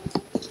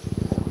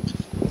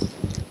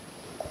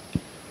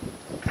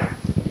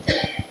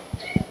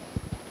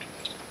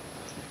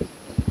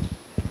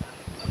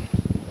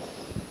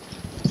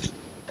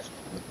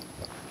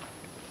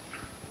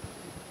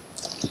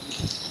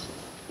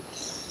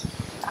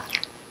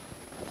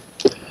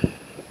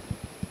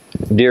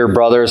 Dear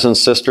brothers and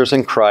sisters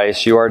in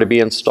Christ, you are to be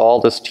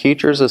installed as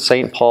teachers at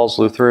St. Paul's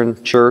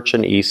Lutheran Church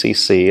and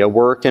ECC, a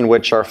work in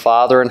which our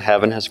Father in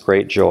heaven has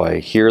great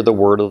joy. Hear the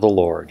word of the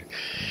Lord.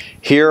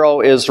 Hear,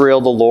 O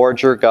Israel, the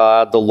Lord your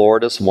God, the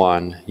Lord is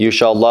one. You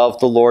shall love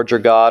the Lord your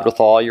God with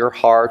all your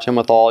heart and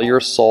with all your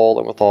soul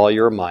and with all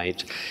your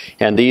might.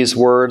 And these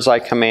words I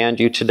command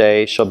you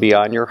today shall be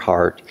on your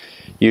heart.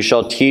 You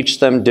shall teach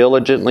them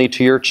diligently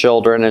to your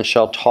children, and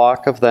shall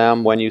talk of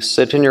them when you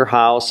sit in your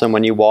house, and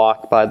when you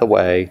walk by the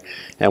way,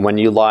 and when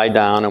you lie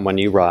down, and when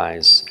you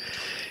rise.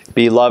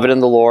 Beloved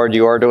in the Lord,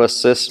 you are to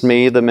assist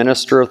me, the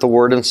minister of the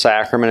word and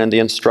sacrament, in the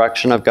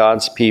instruction of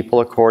God's people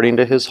according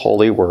to His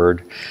holy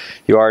word.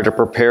 You are to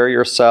prepare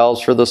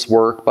yourselves for this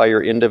work by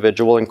your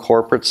individual and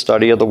corporate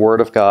study of the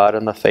Word of God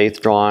and the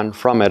faith drawn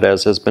from it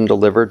as has been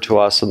delivered to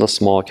us in the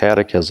small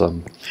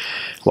catechism.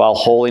 While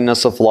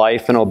holiness of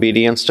life and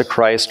obedience to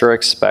Christ are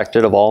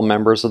expected of all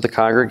members of the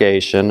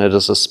congregation, it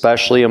is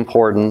especially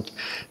important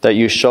that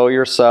you show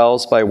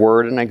yourselves by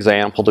word and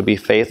example to be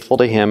faithful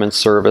to Him in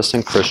service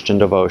and Christian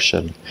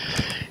devotion.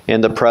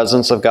 In the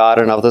presence of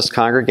God and of this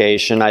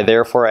congregation, I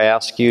therefore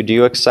ask you, do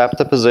you accept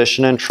the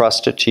position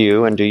entrusted to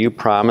you, and do you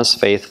promise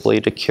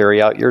faithfully to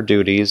carry out your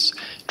duties,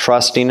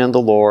 trusting in the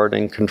Lord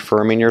and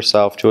confirming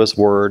yourself to His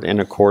word in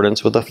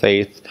accordance with the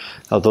faith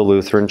of the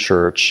Lutheran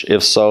Church?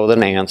 If so,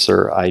 then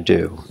answer, I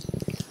do.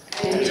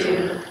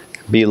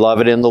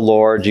 Beloved in the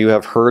Lord, you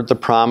have heard the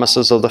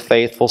promises of the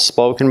faithful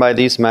spoken by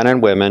these men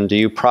and women. Do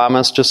you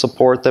promise to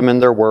support them in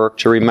their work,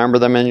 to remember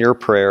them in your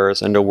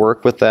prayers, and to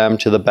work with them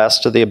to the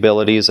best of the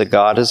abilities that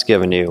God has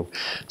given you,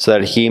 so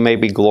that he may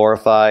be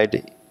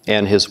glorified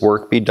and his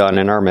work be done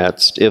in our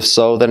midst? If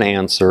so, then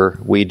answer,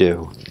 we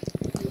do.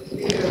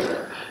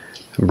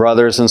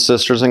 Brothers and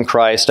sisters in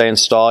Christ, I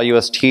install you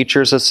as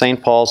teachers at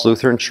St. Paul's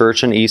Lutheran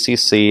Church in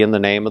ECC in the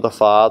name of the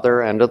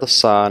Father, and of the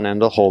Son,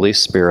 and of the Holy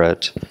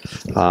Spirit.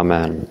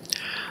 Amen.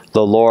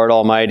 The Lord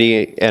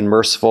Almighty and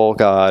merciful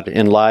God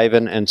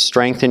enliven and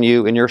strengthen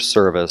you in your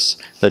service,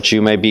 that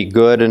you may be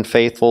good and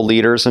faithful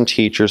leaders and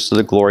teachers to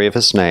the glory of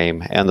his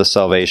name and the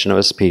salvation of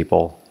his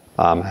people.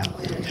 Amen.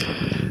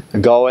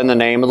 Go in the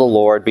name of the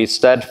Lord, be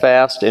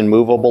steadfast,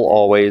 immovable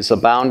always,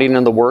 abounding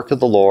in the work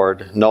of the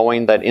Lord,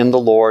 knowing that in the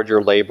Lord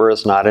your labor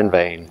is not in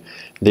vain.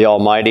 The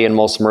Almighty and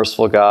most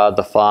merciful God,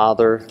 the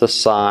Father, the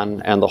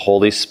Son, and the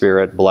Holy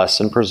Spirit bless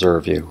and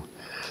preserve you.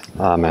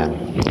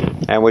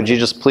 Amen. And would you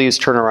just please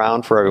turn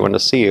around for everyone to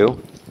see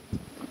you?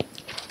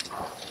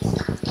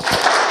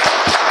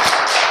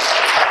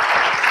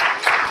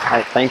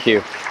 Hi, thank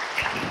you.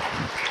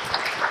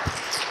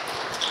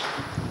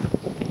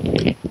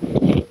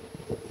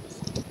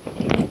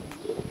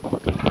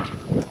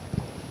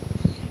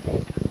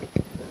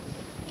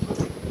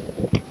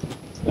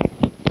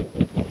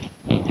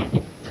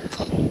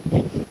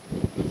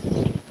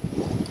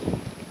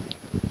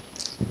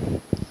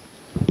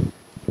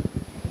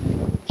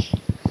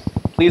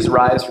 Please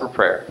rise for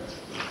prayer.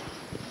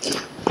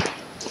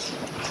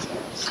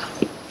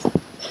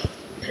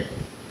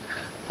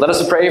 Let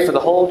us pray for the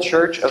whole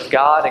Church of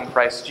God in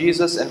Christ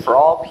Jesus and for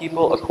all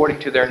people according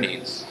to their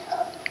needs.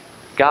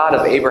 God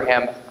of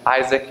Abraham,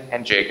 Isaac,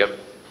 and Jacob,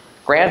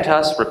 grant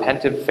us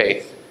repentant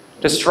faith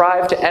to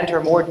strive to enter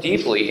more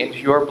deeply into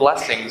your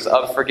blessings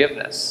of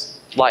forgiveness,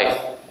 life,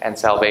 and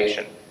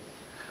salvation.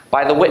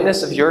 By the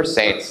witness of your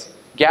saints,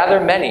 gather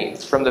many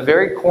from the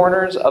very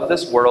corners of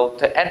this world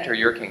to enter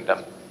your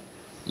kingdom.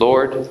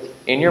 Lord,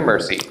 in your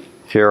mercy,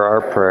 Hear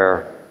our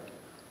prayer.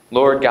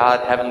 Lord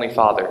God, Heavenly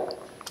Father,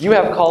 you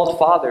have called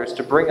fathers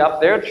to bring up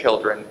their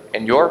children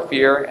in your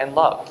fear and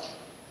love.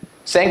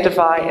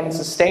 Sanctify and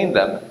sustain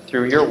them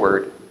through your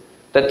word,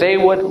 that they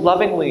would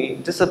lovingly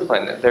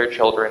discipline their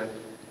children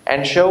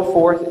and show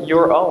forth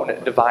your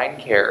own divine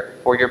care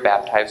for your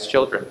baptized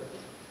children.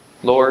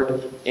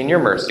 Lord, in your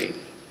mercy,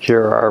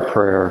 Hear our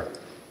prayer.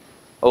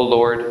 O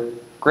Lord,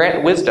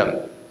 grant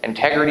wisdom,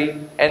 integrity,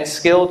 and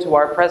skill to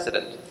our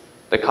President,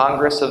 the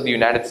Congress of the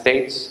United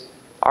States,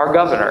 our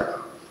Governor,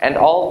 and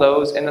all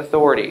those in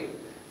authority,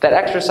 that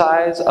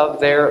exercise of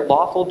their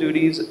lawful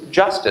duties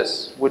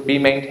justice would be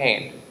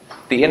maintained,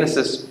 the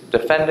innocent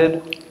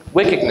defended,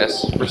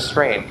 wickedness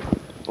restrained,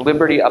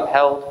 liberty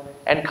upheld,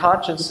 and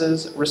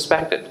consciences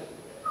respected.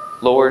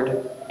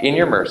 Lord, in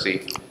your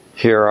mercy,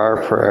 Hear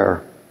our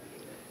prayer.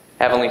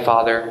 Heavenly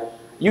Father,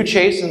 you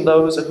chasten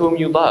those whom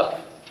you love.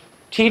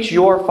 Teach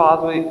your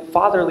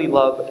fatherly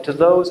love to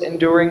those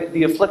enduring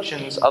the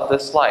afflictions of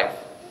this life,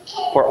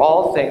 for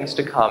all things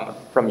to come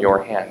from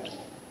your hand.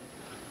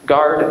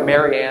 Guard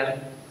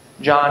Marianne,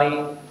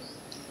 Johnny,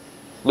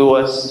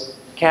 Louis,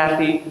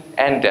 Kathy,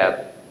 and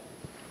Deb,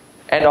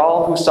 and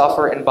all who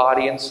suffer in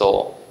body and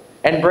soul,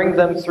 and bring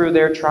them through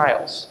their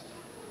trials.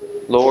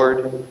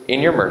 Lord,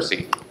 in your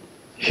mercy,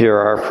 Hear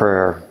our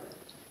prayer.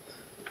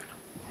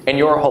 in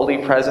your holy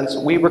presence,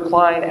 we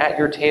recline at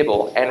your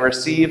table and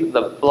receive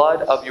the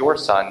blood of your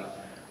Son,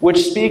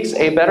 which speaks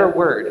a better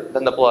word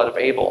than the blood of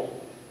Abel.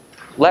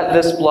 Let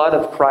this blood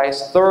of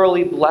Christ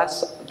thoroughly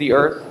bless the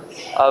earth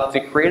of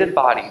the created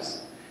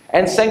bodies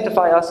and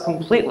sanctify us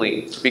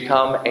completely to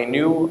become a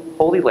new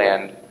holy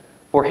land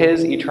for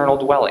his eternal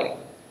dwelling.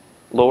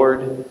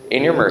 Lord,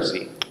 in your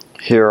mercy,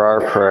 Hear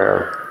our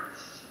prayer.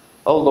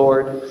 O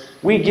Lord,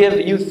 we give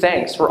you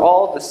thanks for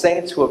all the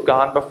saints who have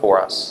gone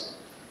before us.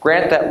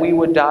 Grant that we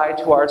would die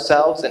to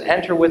ourselves and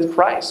enter with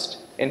Christ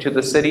into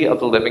the city of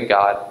the living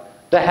God,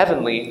 the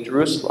heavenly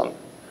Jerusalem,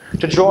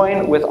 to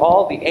join with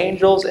all the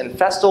angels in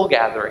festal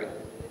gathering,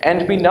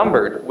 and be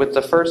numbered with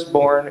the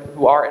firstborn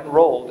who are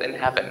enrolled in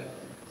heaven,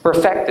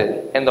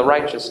 perfected in the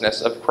righteousness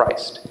of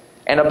Christ,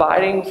 and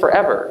abiding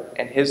forever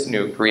in his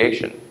new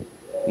creation.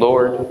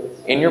 Lord,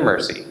 in your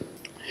mercy,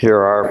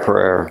 Hear our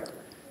prayer.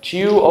 to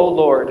you, O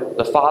Lord,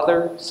 the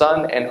Father,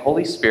 Son, and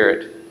Holy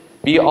Spirit,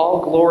 be all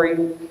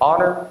glory,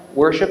 honor,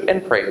 worship,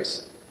 and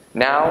praise,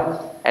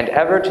 now and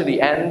ever to the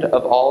end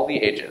of all the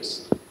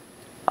ages.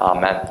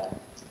 Amen.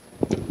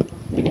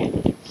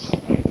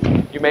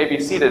 You may be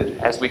seated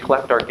as we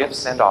collect our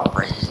gifts and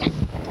offerings.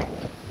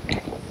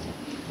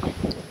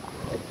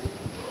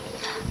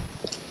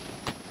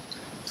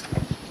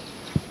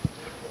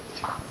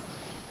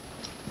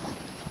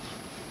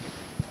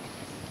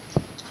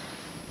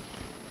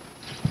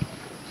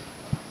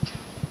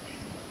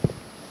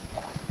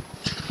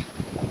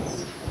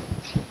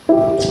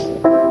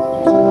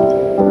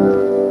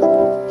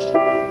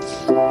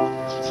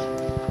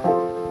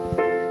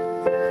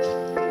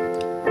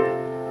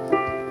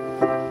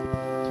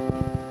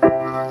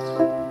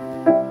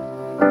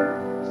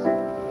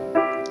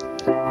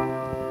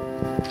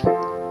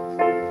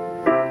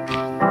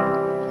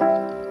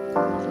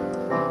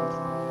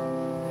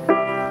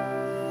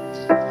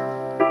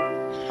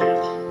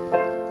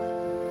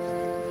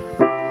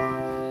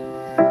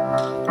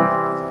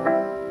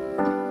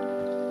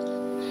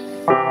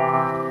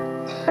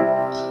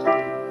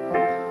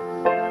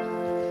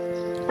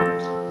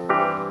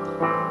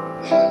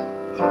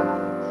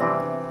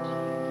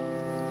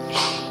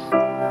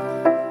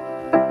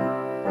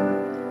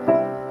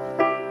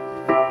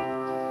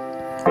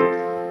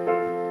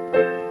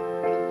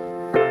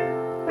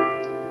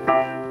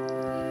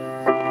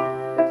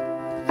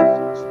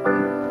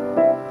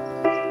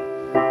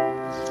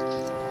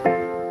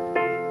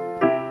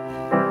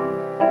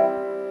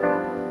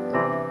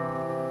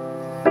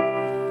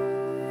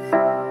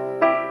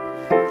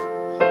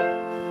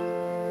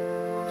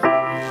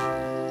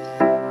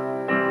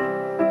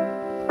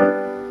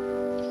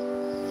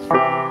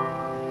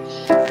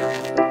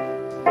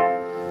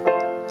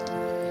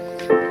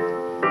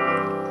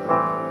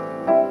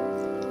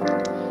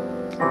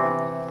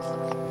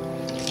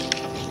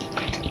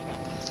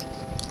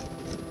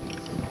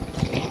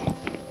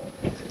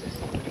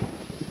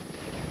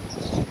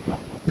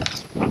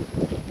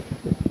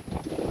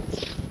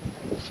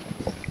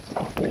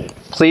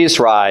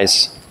 Please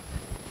rise.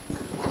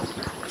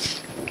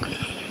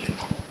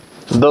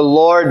 The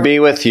Lord be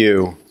with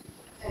you.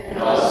 And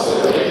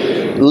also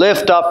with you.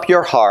 Lift up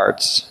your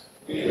hearts.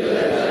 We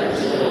lift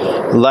them to the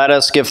Lord. Let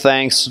us give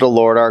thanks to the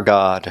Lord our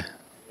God.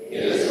 It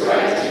is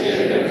right to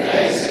give him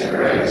thanks and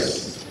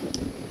praise.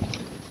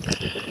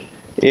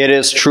 It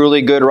is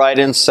truly good, right,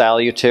 and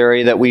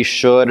salutary that we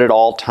should at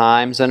all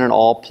times and in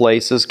all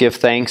places give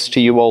thanks to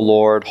you, O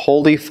Lord,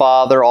 Holy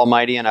Father,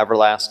 Almighty and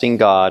everlasting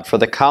God, for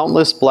the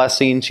countless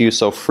blessings you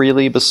so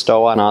freely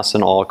bestow on us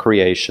in all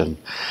creation.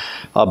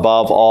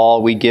 Above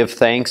all, we give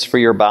thanks for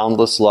your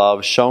boundless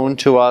love shown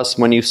to us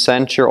when you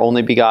sent your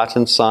only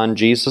begotten Son,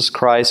 Jesus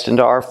Christ,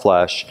 into our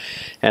flesh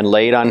and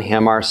laid on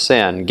him our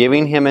sin,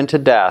 giving him into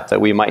death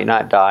that we might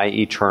not die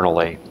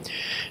eternally.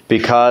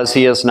 Because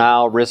he is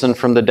now risen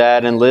from the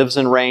dead and lives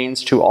and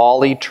reigns to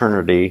all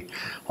eternity,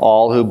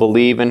 all who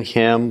believe in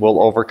him will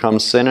overcome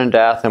sin and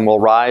death and will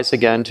rise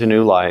again to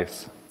new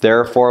life.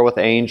 Therefore, with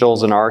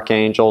angels and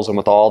archangels and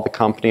with all the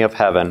company of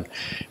heaven,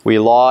 we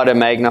laud and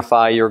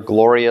magnify your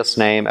glorious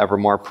name,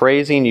 evermore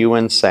praising you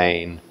and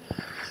saying,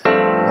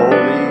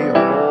 Holy,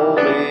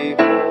 holy,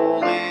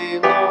 holy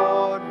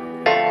Lord,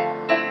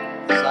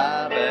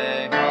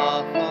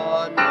 Sabaoth,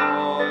 the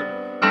Lord,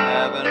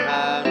 heaven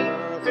and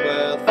earth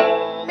with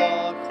full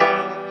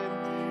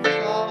acclaim,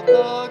 shout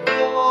the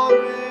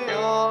glory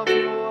of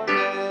your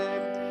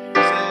name,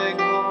 sing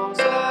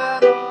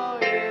Hosanna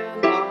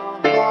in the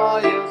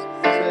highest.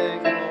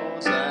 Sing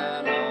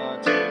Hosanna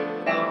to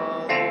the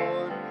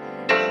Lord.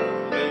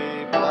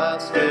 Truly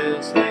blessed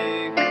is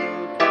he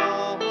who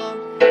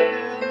comes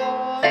in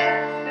the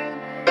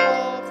name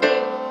of the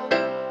Lord.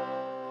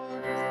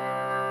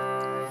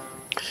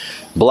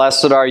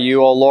 Blessed are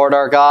you, O Lord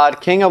our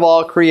God, King of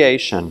all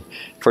creation,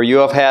 for you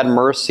have had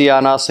mercy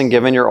on us and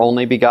given your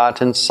only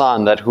begotten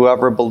Son, that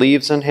whoever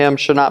believes in him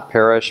should not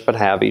perish but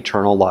have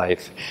eternal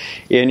life.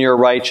 In your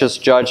righteous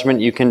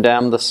judgment you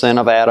condemned the sin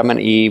of Adam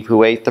and Eve,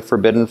 who ate the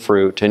forbidden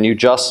fruit, and you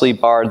justly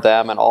barred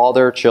them and all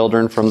their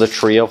children from the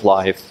tree of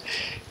life.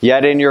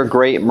 Yet in your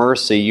great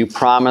mercy you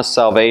promised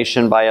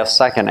salvation by a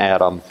second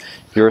Adam,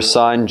 your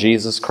Son,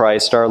 Jesus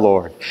Christ our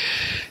Lord,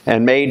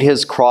 and made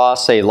his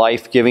cross a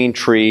life-giving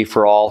tree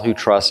for all who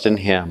trust in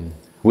him.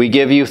 We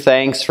give you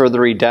thanks for the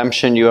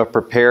redemption you have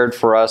prepared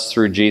for us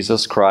through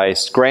Jesus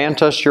Christ.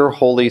 Grant us your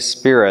Holy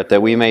Spirit,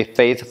 that we may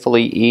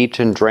faithfully eat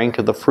and drink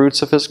of the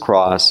fruits of his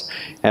cross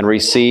and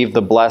receive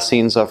the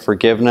blessings of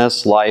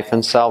forgiveness, life,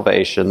 and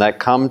salvation that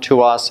come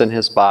to us in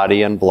his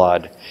body and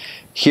blood.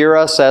 Hear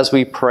us as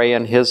we pray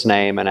in his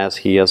name and as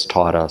he has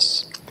taught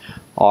us.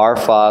 Our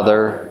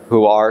Father,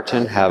 who art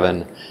in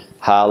heaven,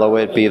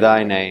 hallowed be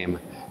thy name.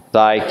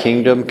 Thy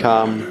kingdom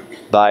come,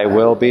 thy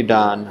will be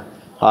done,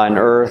 on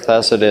earth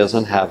as it is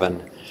in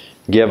heaven.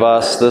 Give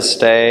us this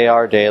day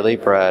our daily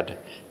bread,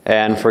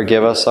 and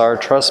forgive us our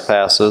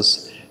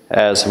trespasses,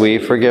 as we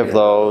forgive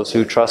those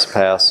who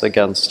trespass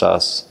against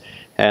us.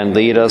 And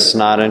lead us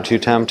not into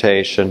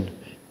temptation,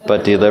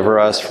 but deliver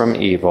us from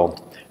evil.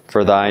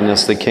 For thine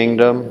is the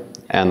kingdom,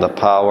 and the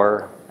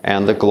power,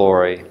 and the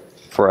glory,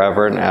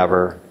 forever and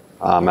ever.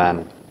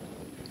 Amen.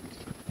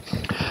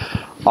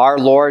 Our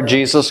Lord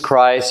Jesus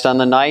Christ, on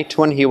the night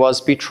when he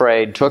was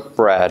betrayed, took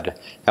bread,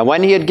 and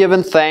when he had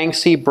given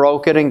thanks, he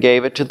broke it and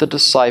gave it to the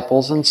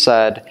disciples and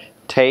said,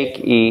 Take,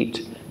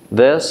 eat,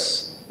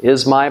 this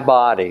is my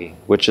body,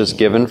 which is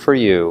given for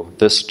you.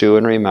 This do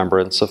in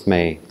remembrance of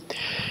me.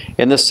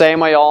 In the same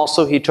way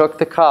also he took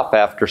the cup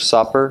after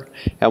supper,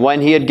 and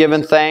when he had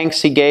given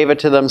thanks, he gave it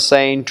to them,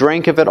 saying,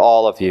 Drink of it,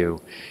 all of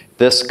you.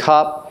 This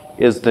cup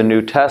is the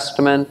New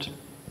Testament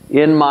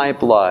in my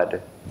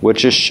blood,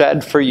 which is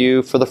shed for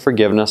you for the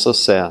forgiveness of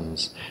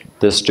sins.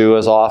 This do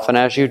as often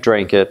as you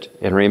drink it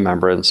in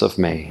remembrance of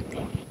me.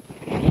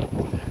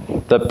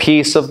 The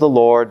peace of the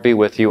Lord be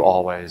with you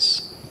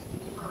always.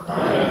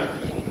 Amen.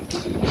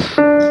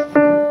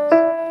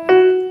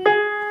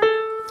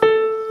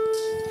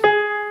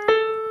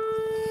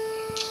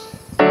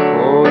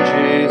 O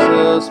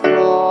Jesus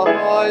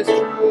Christ,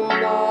 true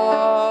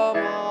Lamb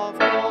of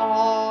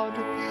God,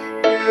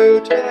 you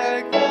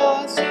take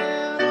the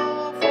sin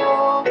of the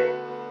world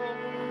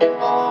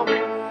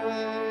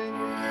away.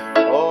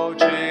 O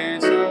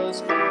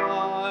Jesus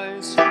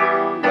Christ,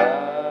 true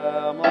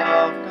Lamb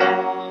of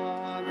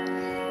God,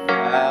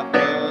 have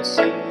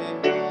mercy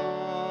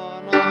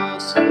on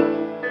us,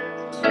 Lord.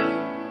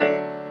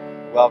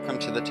 Welcome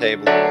to the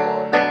table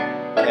of the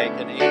Lord. Take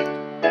and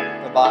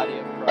eat the body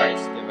of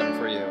Christ given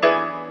for you.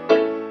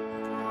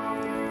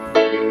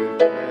 You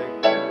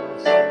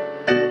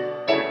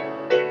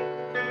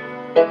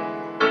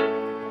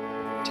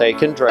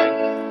take and drink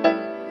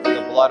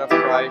the blood of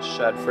Christ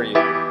shed for you.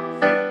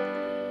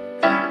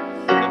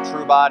 The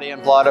true body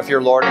and blood of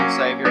your Lord and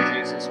Savior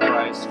Jesus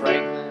Christ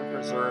strengthen and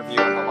preserve you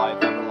in the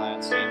life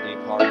everlasting.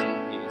 Depart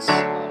in peace.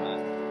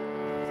 Amen.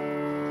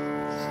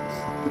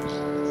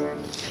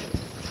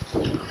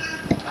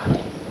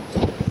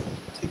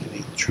 Take and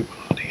eat the true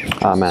body of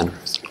Jesus Amen.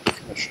 Christ.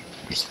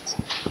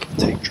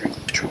 Take, drink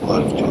the true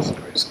blood of Jesus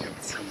Christ, given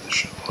for the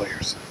remission of all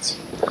your sins.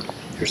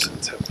 Your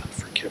sins have been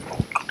forgiven.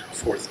 Go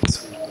forth and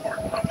sin no more.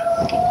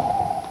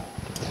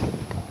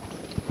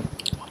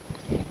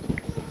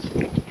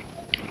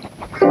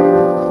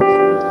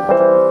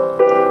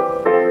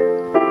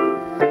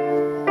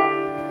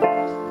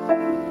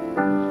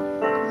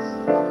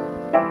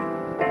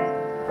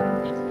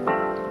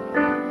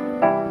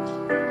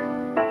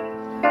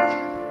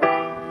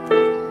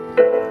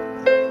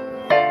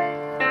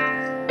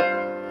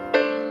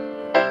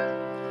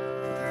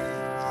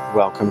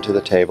 Welcome to the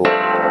table. Take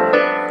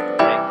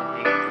and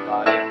eat the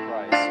body of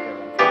Christ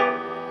given for you.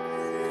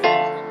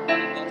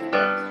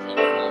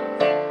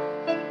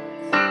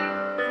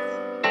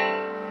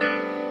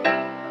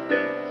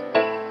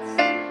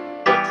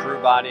 The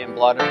true body and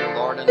blood of your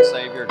Lord and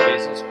Savior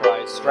Jesus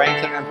Christ,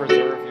 strengthen and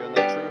preserve you in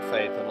the true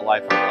faith and the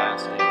life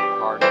everlasting.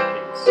 Depart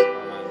in peace.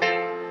 Amen.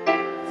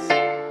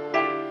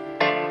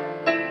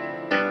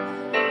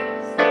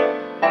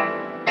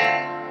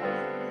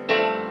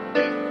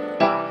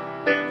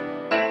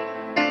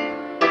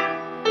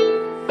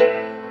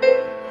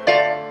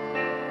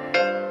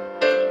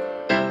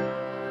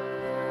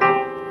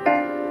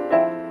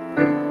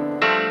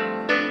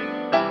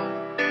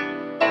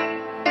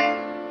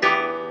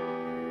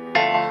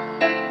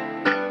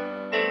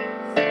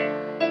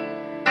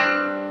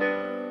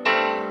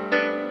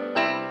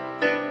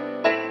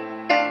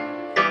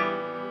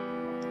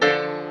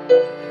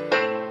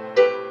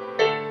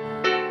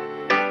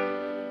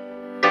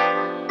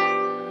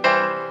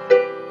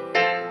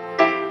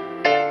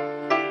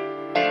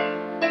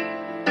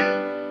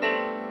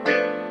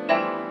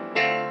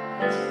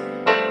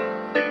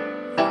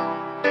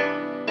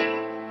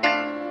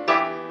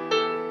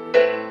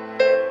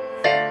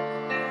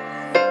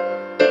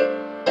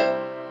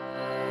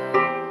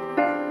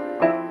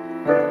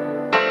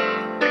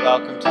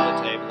 Welcome to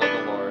the table of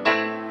the Lord.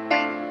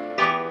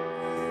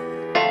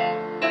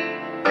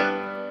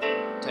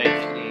 Take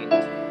and eat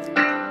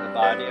the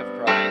body of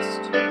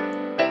Christ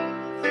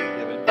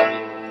given for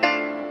you.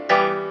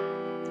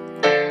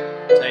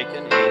 Take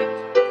and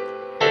eat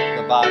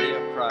the body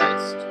of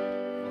Christ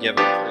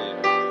given for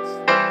you.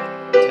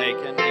 Take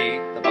and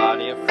eat the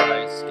body of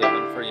Christ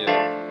given for you.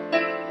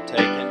 Take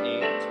and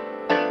eat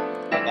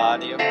the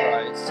body of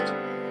Christ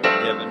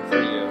given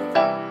for you.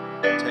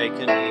 Take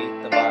and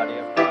eat the body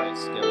of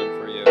Christ given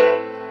for you.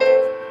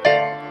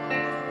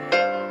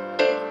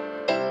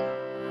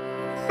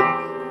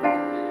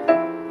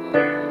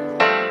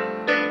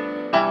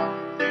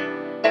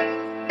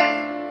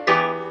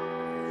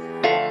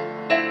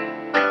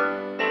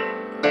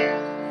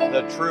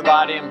 The true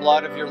body and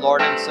blood of your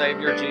Lord and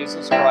Savior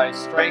Jesus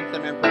Christ,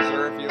 strengthen and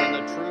preserve you in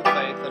the true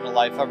faith and the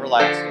life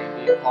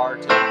everlasting. Depart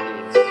in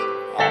peace.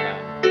 Amen.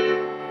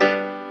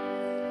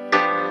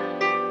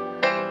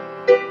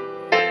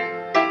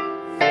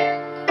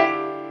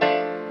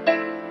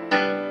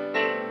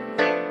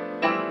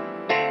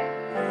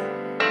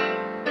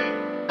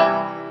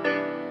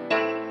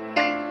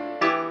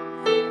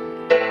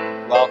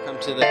 Welcome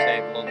to the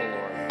table of the Lord.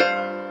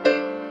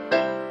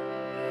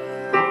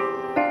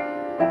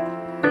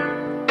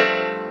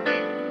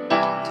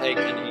 Take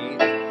and eat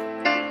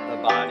the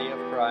body of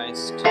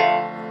Christ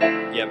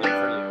given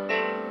for you.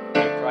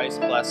 May Christ's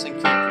blessing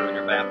keep you in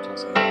your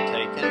baptism.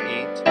 Take and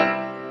eat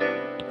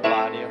the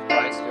body of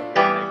Christ given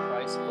for you. May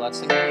Christ's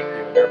blessing keep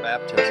you in your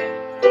baptism.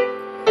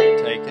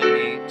 Take and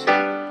eat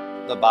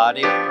the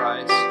body of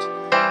Christ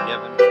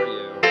given for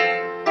you.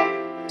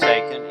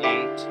 Take and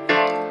eat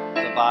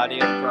the body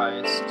of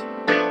Christ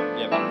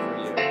given for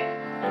you.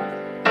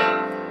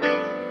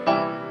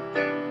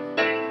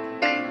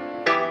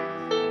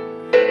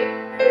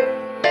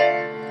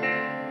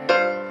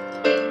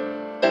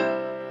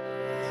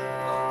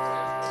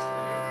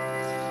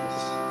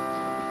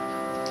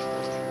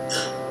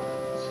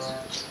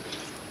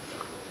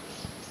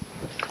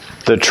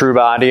 The true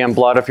body and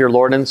blood of your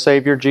Lord and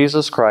Savior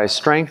Jesus Christ,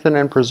 strengthen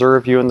and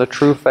preserve you in the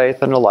true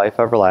faith and the life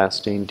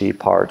everlasting.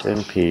 Depart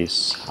in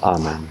peace.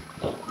 Amen.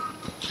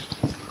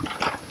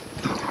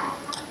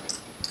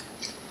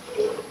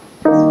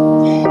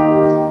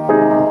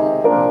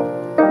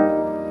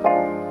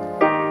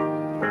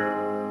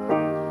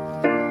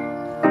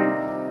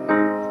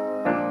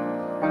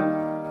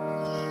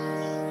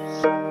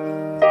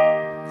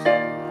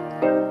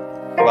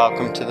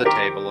 Welcome to the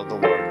table of the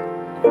Lord.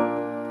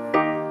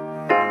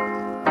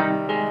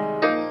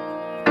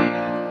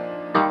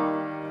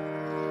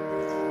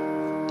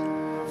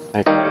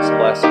 May Christ's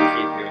blessing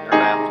keep you in your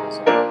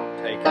baptism.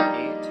 Take and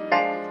eat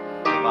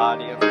the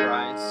body of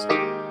Christ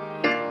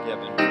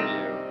given for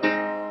you.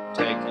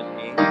 Take and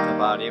eat the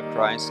body of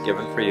Christ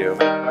given for you.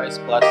 May Christ's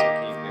blessing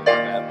keep you in your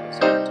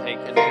baptism. Take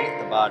and eat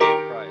the body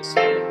of Christ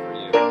given for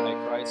you. May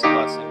Christ's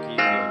blessing keep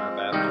you in your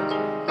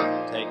baptism.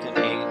 Take and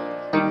eat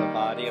the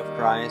body of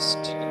Christ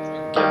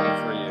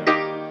given for you.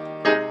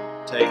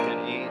 Take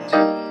and eat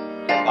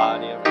the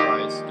body of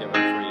Christ given for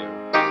you.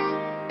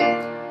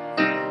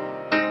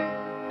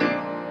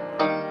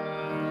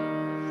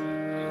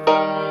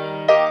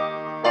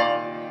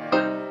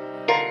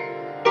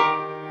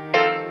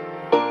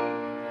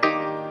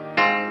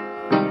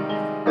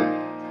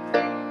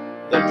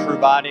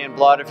 Body and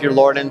blood of your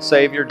Lord and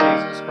Savior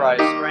Jesus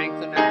Christ,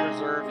 strengthen and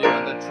preserve you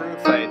in the true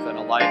faith and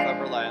a life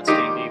everlasting.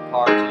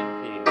 Depart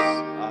in peace.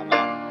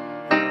 Amen.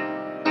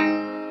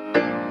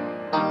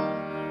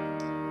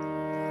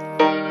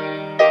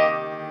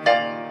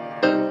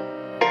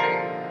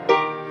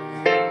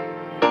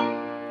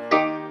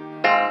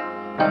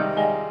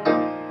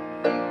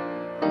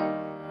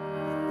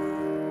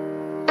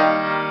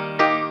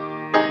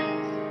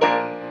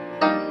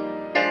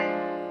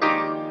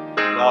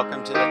 Welcome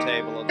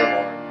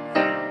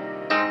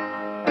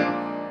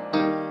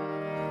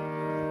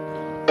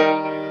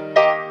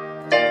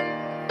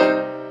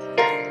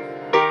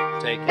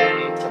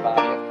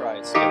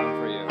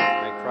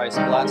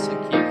Christ bless and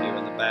keep you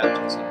in the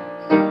baptism.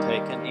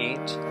 Take and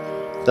eat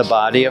the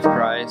body of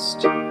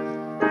Christ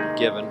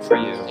given for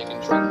you.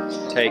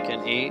 Take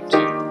and eat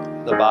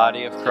the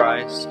body of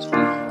Christ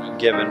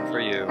given for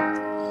you.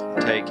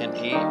 Take and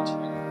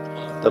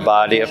eat the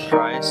body of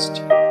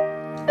Christ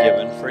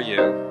given for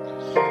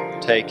you.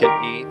 Take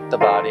and eat the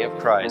body of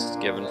Christ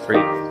given for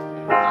you.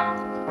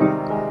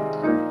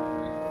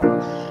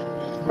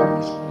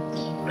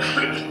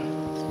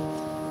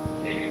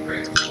 Take and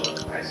drink the blood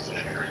of Christ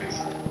shed for you.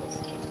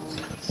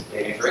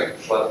 Take and drink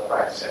the blood of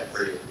Christ shed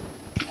for you.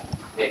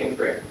 Take and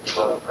drink the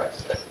blood of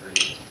Christ shed for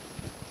you.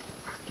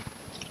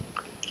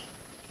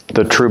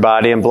 The true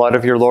body and blood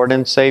of your Lord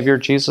and Savior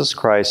Jesus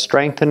Christ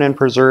strengthen and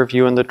preserve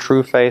you in the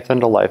true faith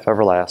and to life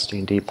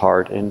everlasting.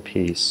 Depart in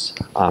peace.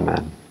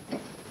 Amen.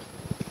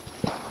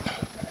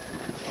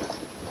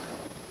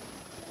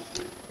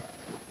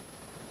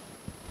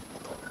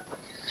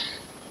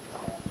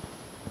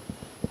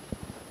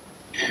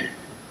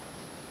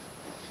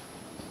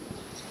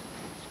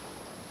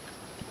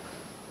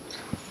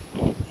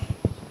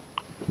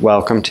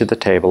 Welcome to the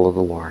table of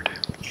the Lord.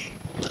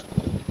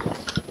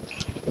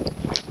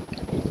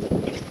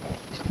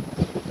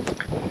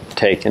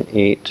 Take and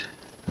eat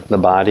the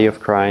body of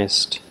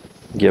Christ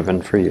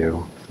given for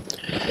you.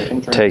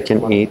 Take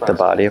and eat the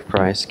body of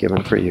Christ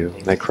given for you.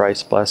 May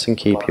Christ bless and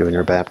keep you in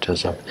your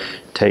baptism.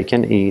 Take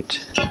and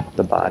eat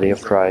the body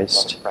of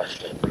Christ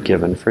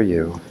given for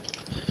you.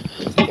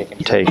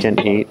 Take and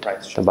eat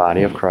the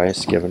body of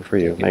Christ given for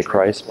you. May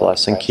Christ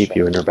bless and keep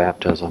you in your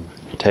baptism.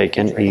 Take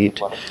and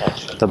eat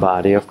the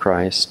body of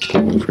Christ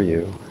given for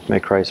you. May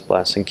Christ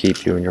bless and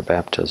keep you in your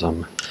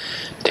baptism.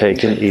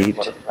 Take and eat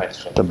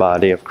the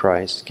body of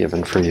Christ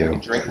given for you.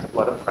 Drink the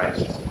blood of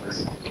Christ.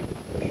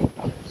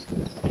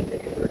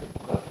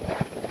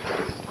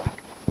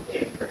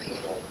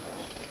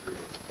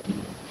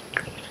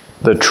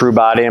 The true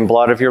body and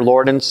blood of your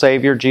Lord and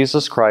Savior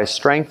Jesus Christ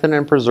strengthen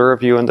and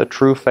preserve you in the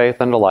true faith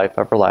and to life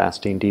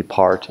everlasting.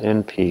 Depart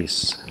in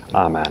peace.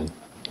 Amen.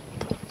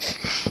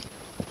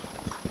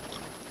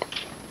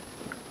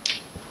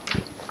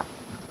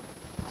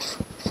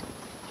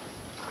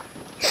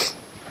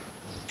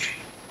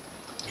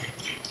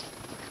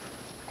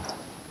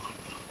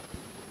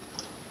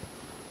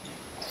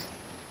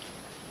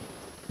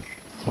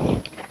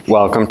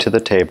 Welcome to the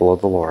table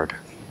of the Lord.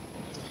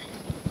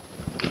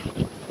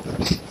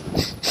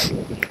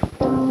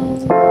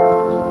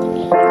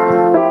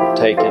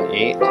 Take and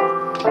eat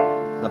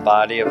the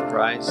body of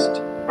Christ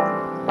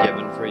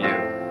given for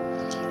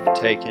you.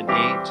 Take and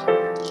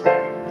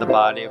eat the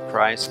body of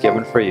Christ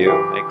given for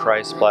you. May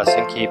Christ bless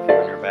and keep you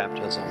in your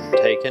baptism.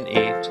 Take and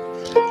eat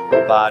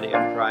the body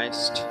of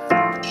Christ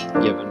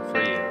given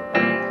for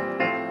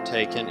you.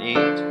 Take and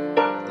eat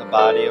the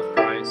body of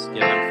Christ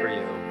given for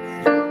you.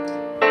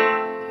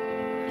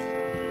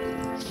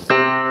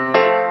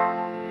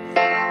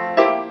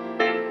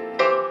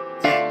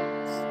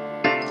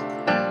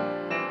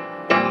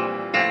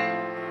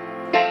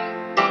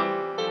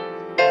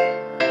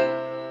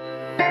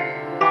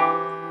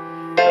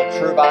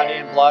 True body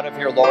and blood of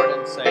your Lord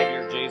and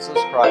Savior Jesus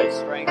Christ,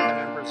 strengthen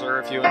and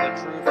preserve you in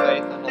the true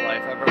faith and the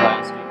life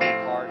everlasting.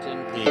 Depart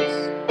in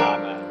peace.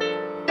 Amen.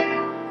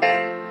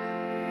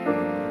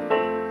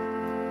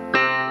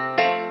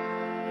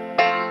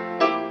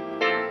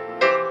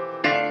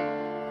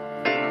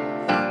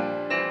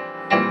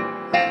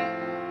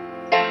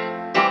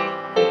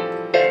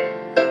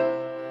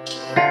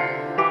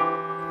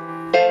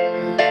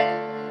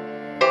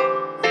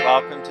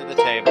 Welcome to the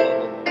table of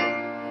the Lord.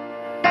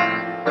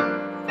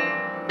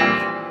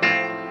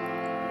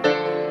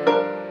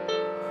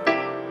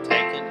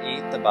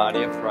 The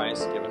body of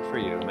Christ given for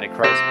you. May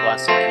Christ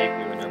bless and keep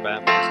you in your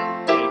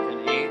baptism. Take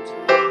and eat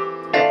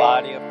the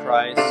body of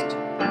Christ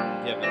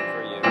given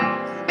for you.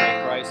 May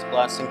Christ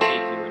bless and keep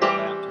you in your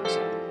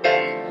baptism.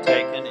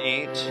 Take and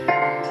eat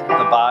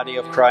the body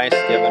of Christ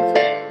given for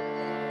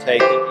you.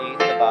 Take and eat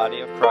the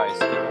body of Christ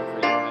given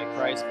for you. May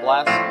Christ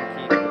bless and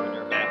keep you in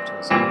your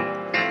baptism.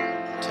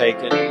 Take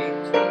and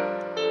eat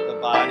the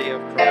body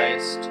of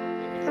Christ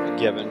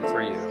given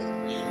for you.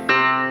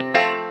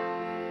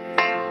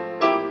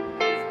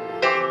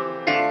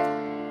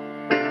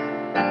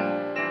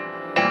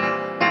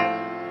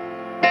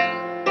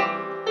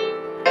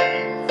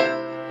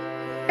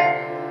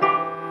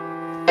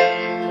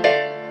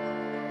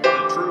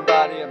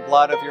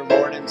 Blood of your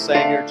Lord and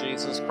Savior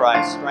Jesus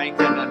Christ,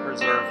 strengthen and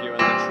preserve you in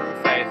the true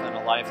faith and a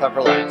life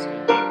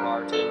everlasting.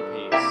 Depart in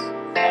peace.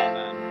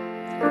 Amen.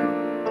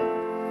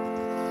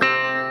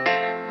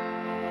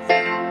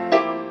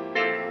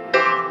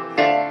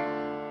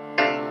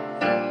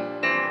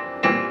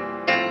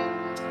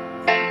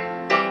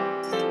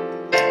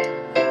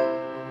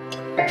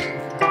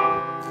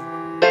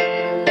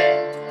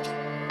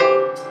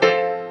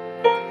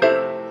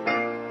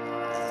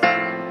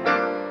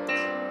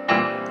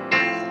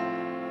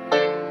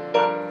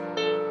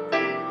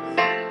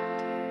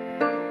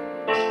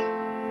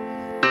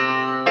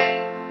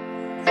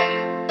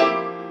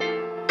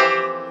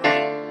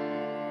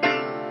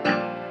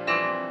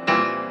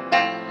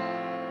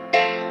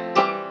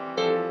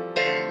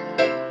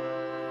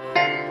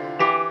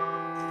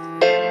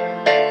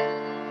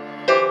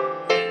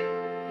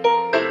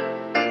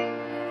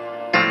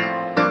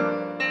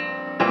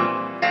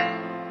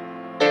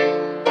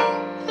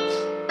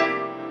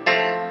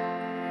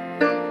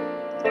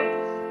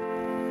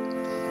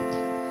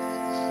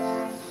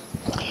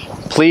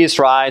 Please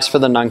rise for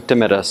the Nunc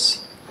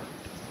Dimittis.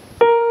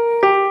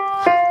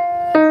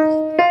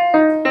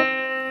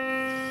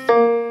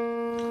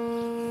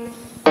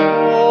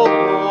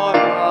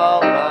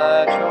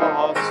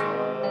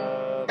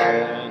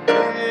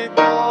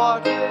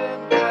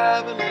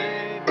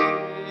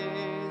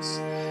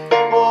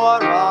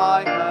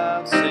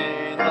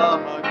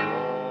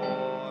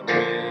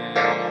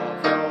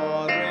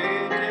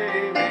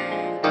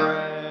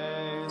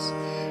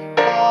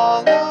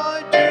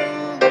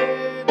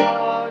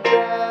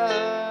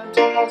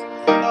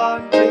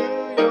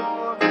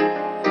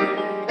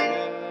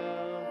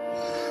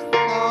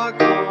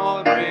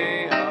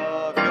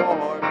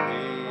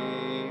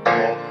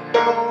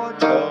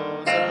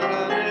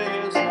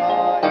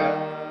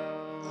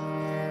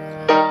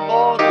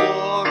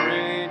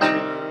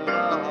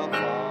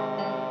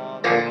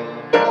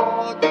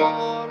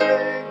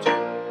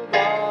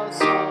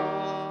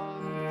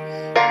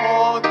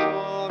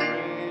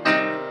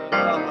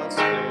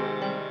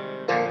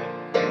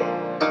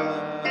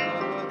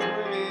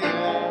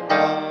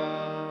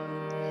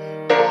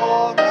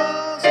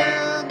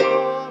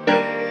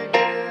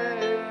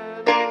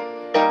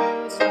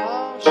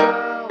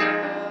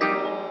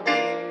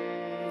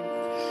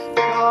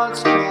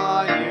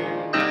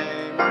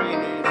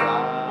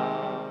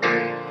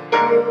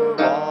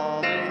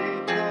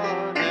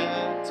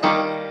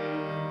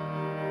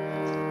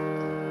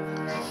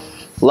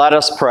 Let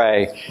us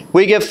pray.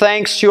 We give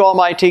thanks to you,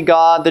 Almighty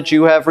God, that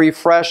you have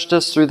refreshed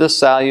us through the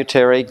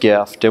salutary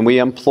gift, and we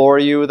implore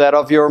you that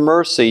of your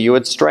mercy you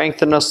would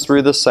strengthen us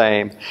through the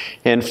same,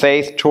 in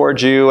faith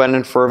toward you and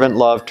in fervent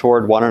love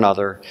toward one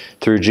another.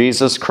 Through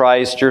Jesus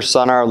Christ, your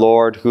Son, our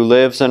Lord, who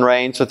lives and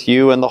reigns with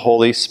you in the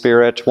Holy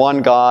Spirit,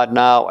 one God,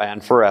 now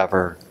and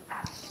forever.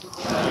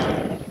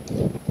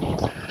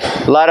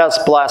 Let us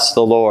bless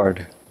the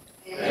Lord.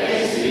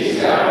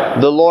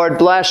 The Lord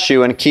bless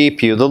you and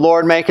keep you. The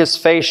Lord make his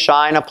face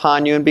shine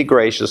upon you and be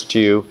gracious to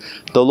you.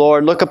 The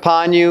Lord look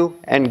upon you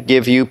and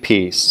give you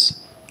peace.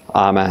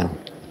 Amen.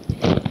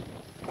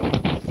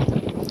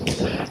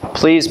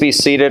 Please be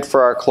seated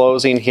for our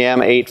closing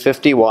hymn,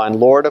 851,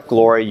 Lord of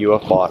Glory, you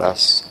have bought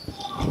us.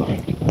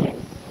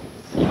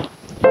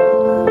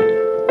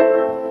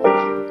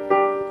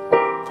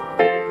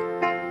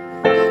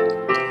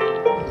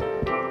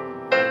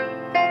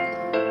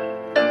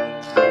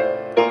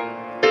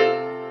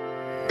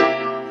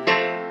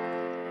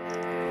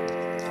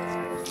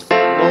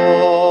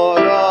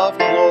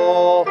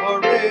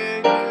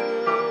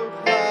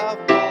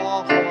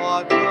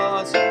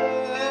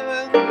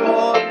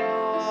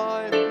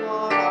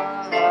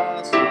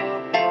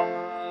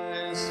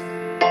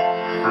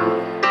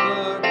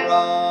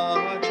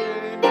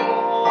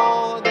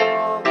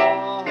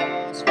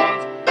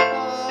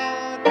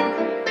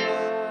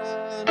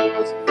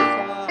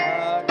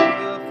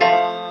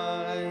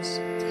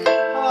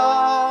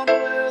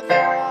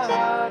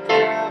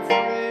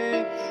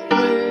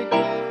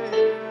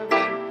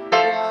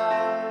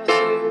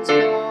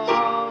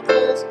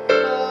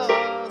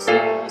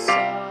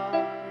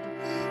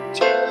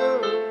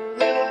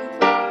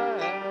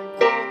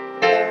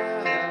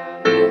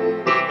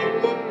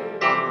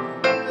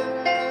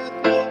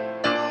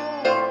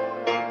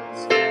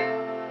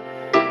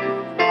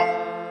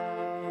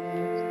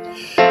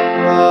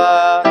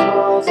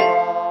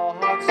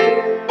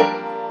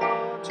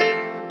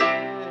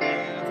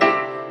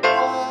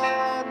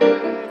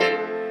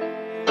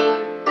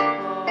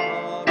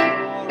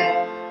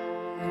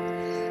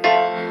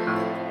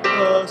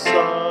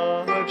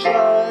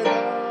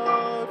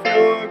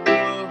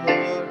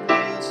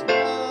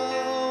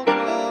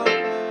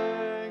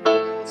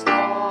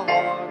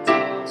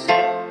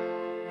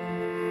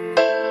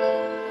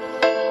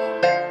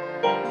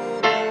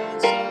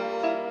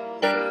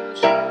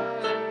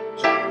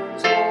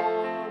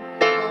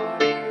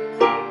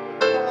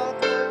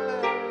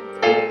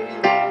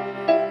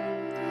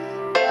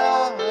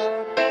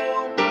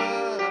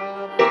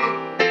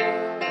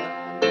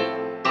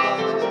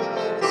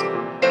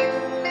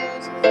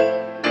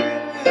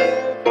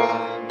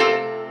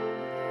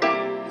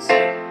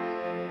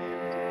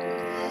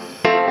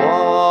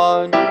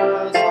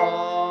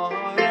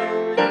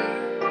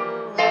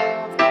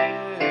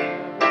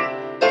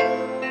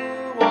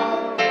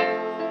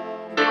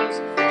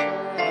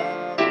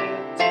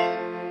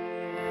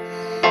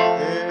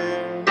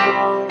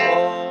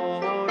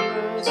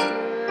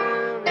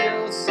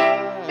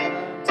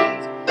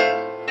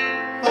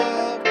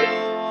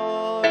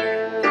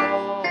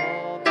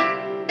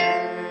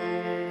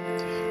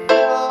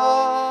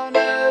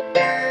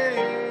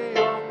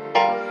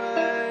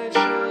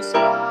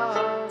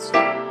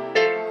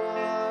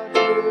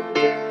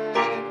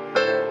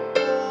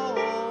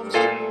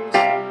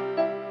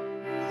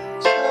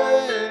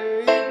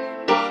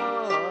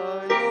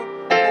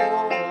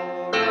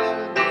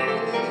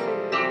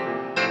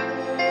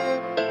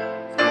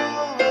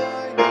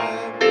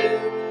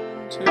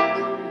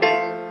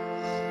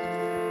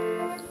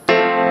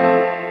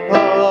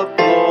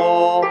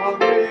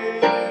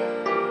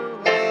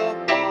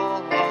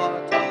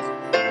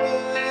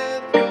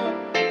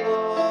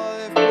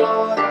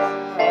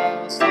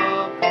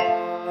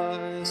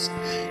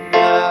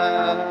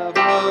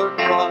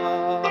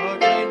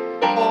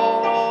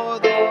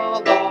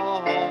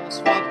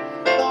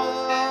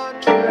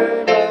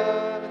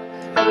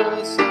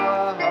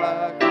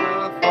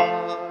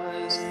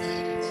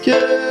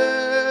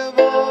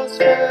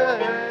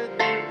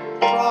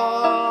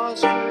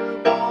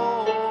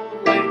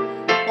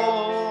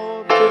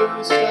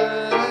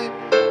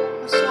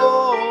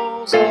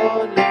 smiles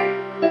on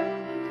you.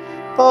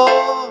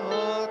 Oh,